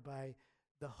empowered by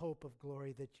the hope of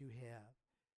glory that you have.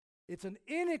 It's an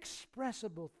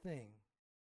inexpressible thing,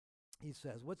 he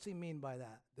says. What's he mean by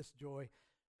that? This joy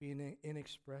being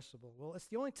inexpressible. Well, it's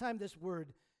the only time this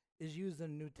word is used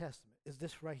in the New Testament, is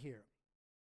this right here.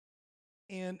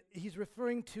 And he's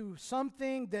referring to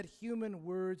something that human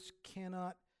words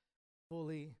cannot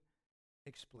fully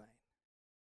explain.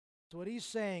 So what he's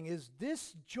saying is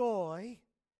this joy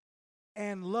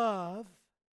and love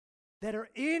that are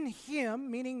in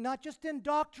him, meaning not just in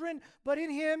doctrine, but in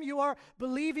him, you are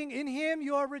believing in him,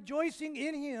 you are rejoicing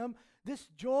in him, this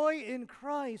joy in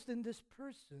Christ, in this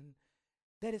person,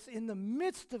 that is in the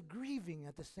midst of grieving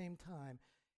at the same time.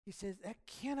 He says that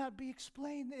cannot be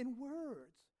explained in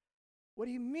words. What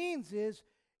he means is,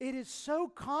 it is so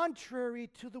contrary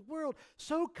to the world,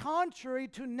 so contrary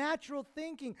to natural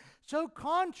thinking, so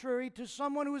contrary to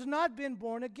someone who has not been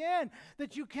born again,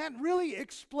 that you can't really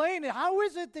explain it. How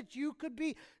is it that you could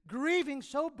be grieving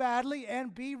so badly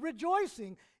and be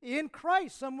rejoicing in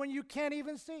Christ, someone you can't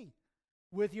even see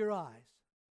with your eyes?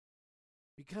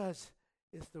 Because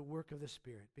it's the work of the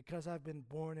Spirit. Because I've been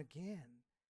born again,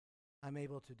 I'm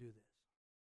able to do this.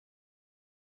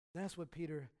 That's what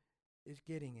Peter is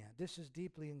getting at. This is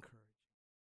deeply encouraging.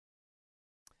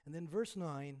 And then verse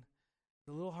 9,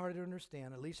 a little harder to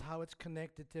understand, at least how it's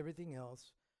connected to everything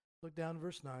else. Look down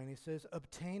verse 9. He says,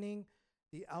 obtaining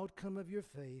the outcome of your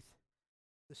faith,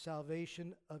 the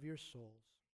salvation of your souls.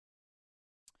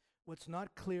 What's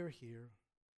not clear here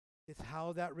is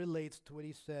how that relates to what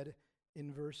he said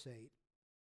in verse 8.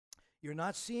 You're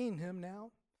not seeing him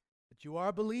now, but you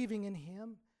are believing in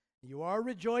him. You are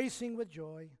rejoicing with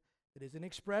joy that is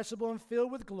inexpressible and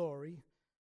filled with glory,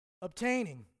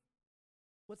 obtaining.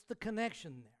 What's the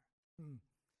connection there?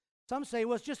 Some say,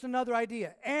 well, it's just another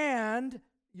idea. And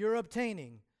you're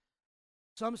obtaining.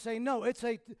 Some say, no, it's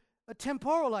a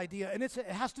temporal idea, and it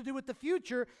has to do with the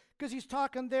future, because he's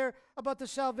talking there about the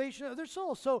salvation of their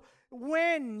soul. So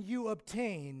when you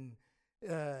obtain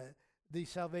the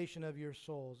salvation of your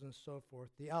souls and so forth,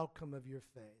 the outcome of your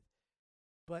faith.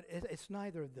 But it's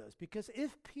neither of those. Because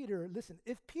if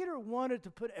Peter wanted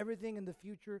to put everything in the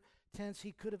future tense,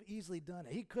 he could have easily done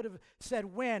it. He could have said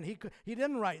when. He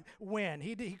didn't write when.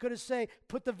 He could have said,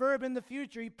 put the verb in the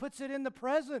future. He puts it in the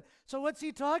present. So what's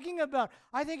he talking about?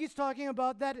 I think he's talking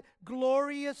about that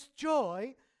glorious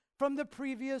joy from the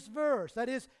previous verse. That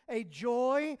is a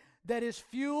joy that is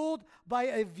fueled by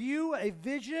a view, a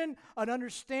vision, an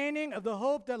understanding of the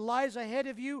hope that lies ahead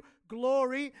of you,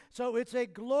 glory. So it's a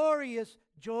glorious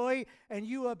joy, and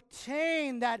you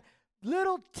obtain that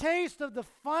little taste of the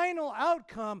final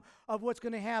outcome of what's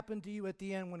going to happen to you at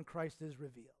the end when Christ is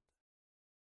revealed.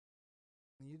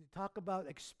 And you talk about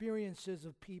experiences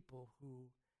of people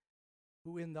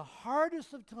who in the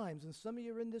hardest of times, and some of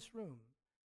you are in this room,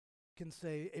 can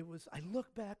say, I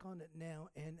look back on it now,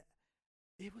 and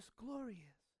it was glorious.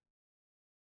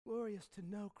 Glorious to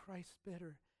know Christ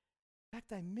better. In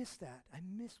fact, I miss that. I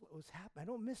miss what was happening. I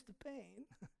don't miss the pain.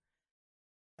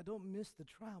 I don't miss the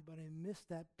trial, but I miss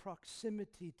that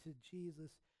proximity to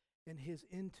Jesus and his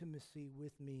intimacy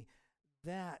with me.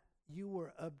 That you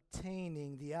were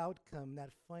obtaining the outcome, that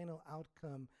final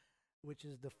outcome, which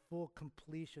is the full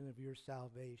completion of your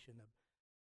salvation,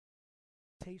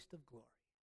 a taste of glory.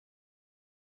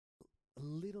 A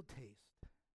little taste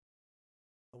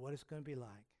of what it's going to be like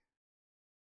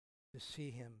to see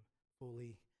him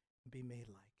fully be made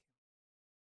like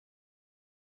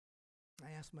him.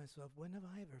 I ask myself, when have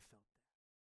I ever felt that?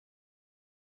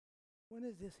 When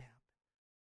has this happened?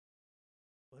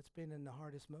 Well, it's been in the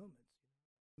hardest moments.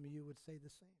 Some of you would say the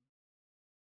same.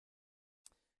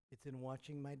 It's in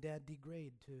watching my dad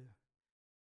degrade to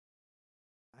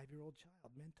a 5-year-old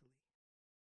child mentally.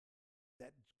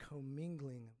 That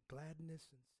commingling of gladness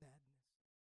and sadness,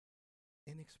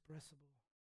 inexpressible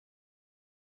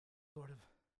sort of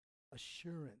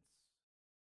assurance.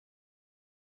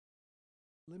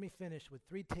 Let me finish with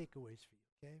 3 takeaways for you,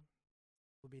 okay?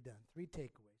 We'll be done. 3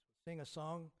 takeaways. We'll sing a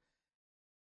song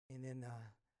and then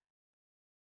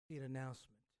see an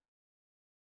announcement.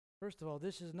 First of all,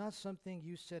 this is not something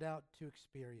you set out to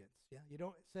experience. Yeah, you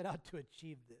don't set out to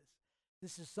achieve this.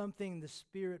 This is something the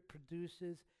Spirit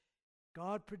produces.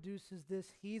 God produces this.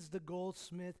 He's the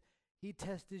goldsmith. He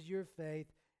tests your faith.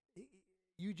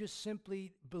 You just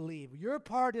simply believe. Your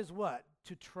part is what?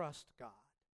 To trust God.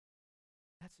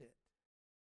 That's it.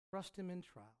 Trust him in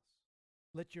trials.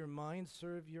 Let your mind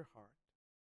serve your heart.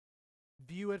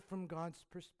 View it from God's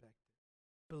perspective.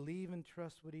 Believe and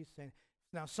trust what he's saying.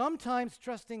 Now, sometimes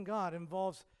trusting God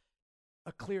involves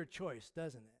a clear choice,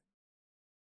 doesn't it?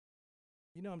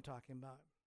 You know what I'm talking about.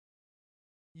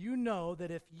 You know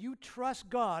that if you trust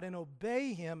God and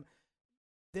obey him,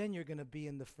 then you're going to be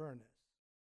in the furnace.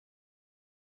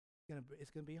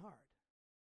 It's going to be hard.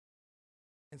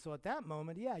 And so at that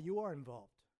moment, yeah, you are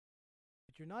involved.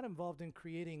 But you're not involved in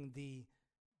creating the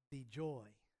joy.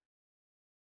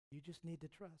 You just need to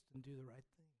trust and do the right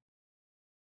thing.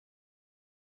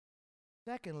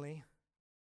 Secondly,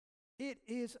 it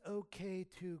is okay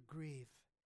to grieve.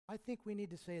 I think we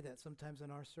need to say that sometimes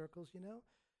in our circles, you know.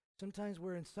 Sometimes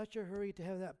we're in such a hurry to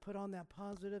have that put on that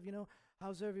positive, you know.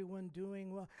 How's everyone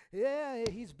doing? Well, yeah,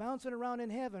 he's bouncing around in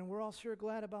heaven. We're all sure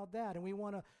glad about that. And we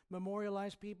want to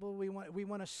memorialize people. We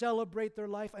want to celebrate their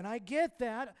life. And I get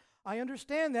that. I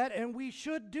understand that. And we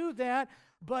should do that.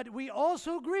 But we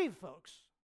also grieve, folks.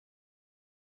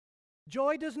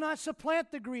 Joy does not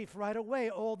supplant the grief right away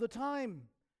all the time.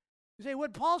 You say,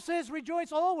 what Paul says,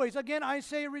 rejoice always. Again, I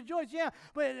say rejoice. Yeah,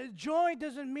 but joy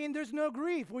doesn't mean there's no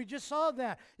grief. We just saw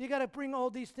that. You got to bring all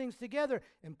these things together.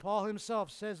 And Paul himself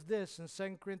says this in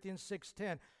 2 Corinthians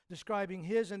 6:10, describing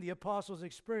his and the apostles'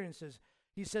 experiences.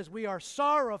 He says, we are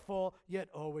sorrowful, yet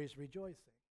always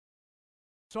rejoicing.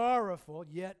 Sorrowful,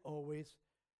 yet always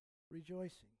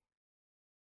rejoicing.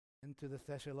 And to the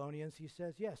Thessalonians, he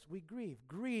says, yes, we grieve.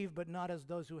 Grieve, but not as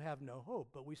those who have no hope,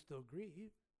 but we still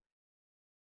grieve.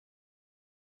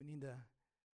 We need to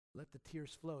let the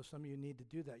tears flow. Some of you need to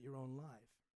do that your own life.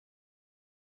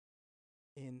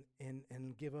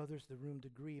 And give others the room to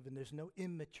grieve. And there's no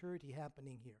immaturity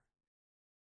happening here.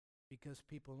 Because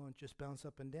people don't just bounce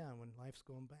up and down when life's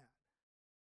going bad.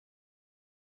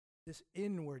 This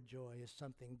inward joy is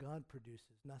something God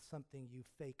produces, not something you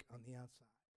fake on the outside.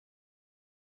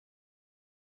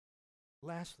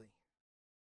 Lastly,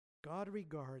 God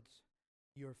regards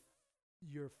your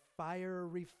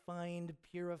fire-refined,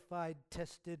 purified,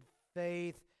 tested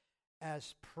faith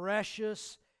as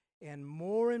precious and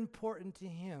more important to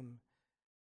him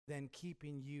than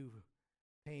keeping you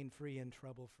pain-free and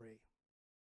trouble-free.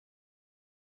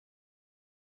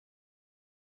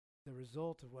 The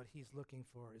result of what he's looking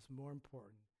for is more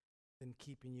important than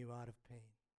keeping you out of pain.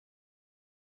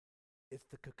 It's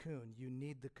the cocoon. You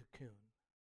need the cocoon.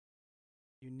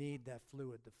 You need that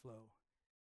fluid to flow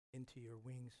into your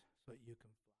wings so that you can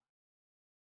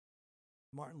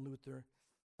fly. Martin Luther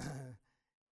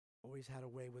always had a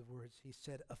way with words. He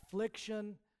said,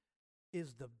 affliction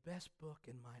is the best book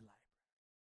in my library.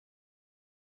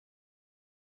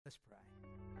 Let's pray.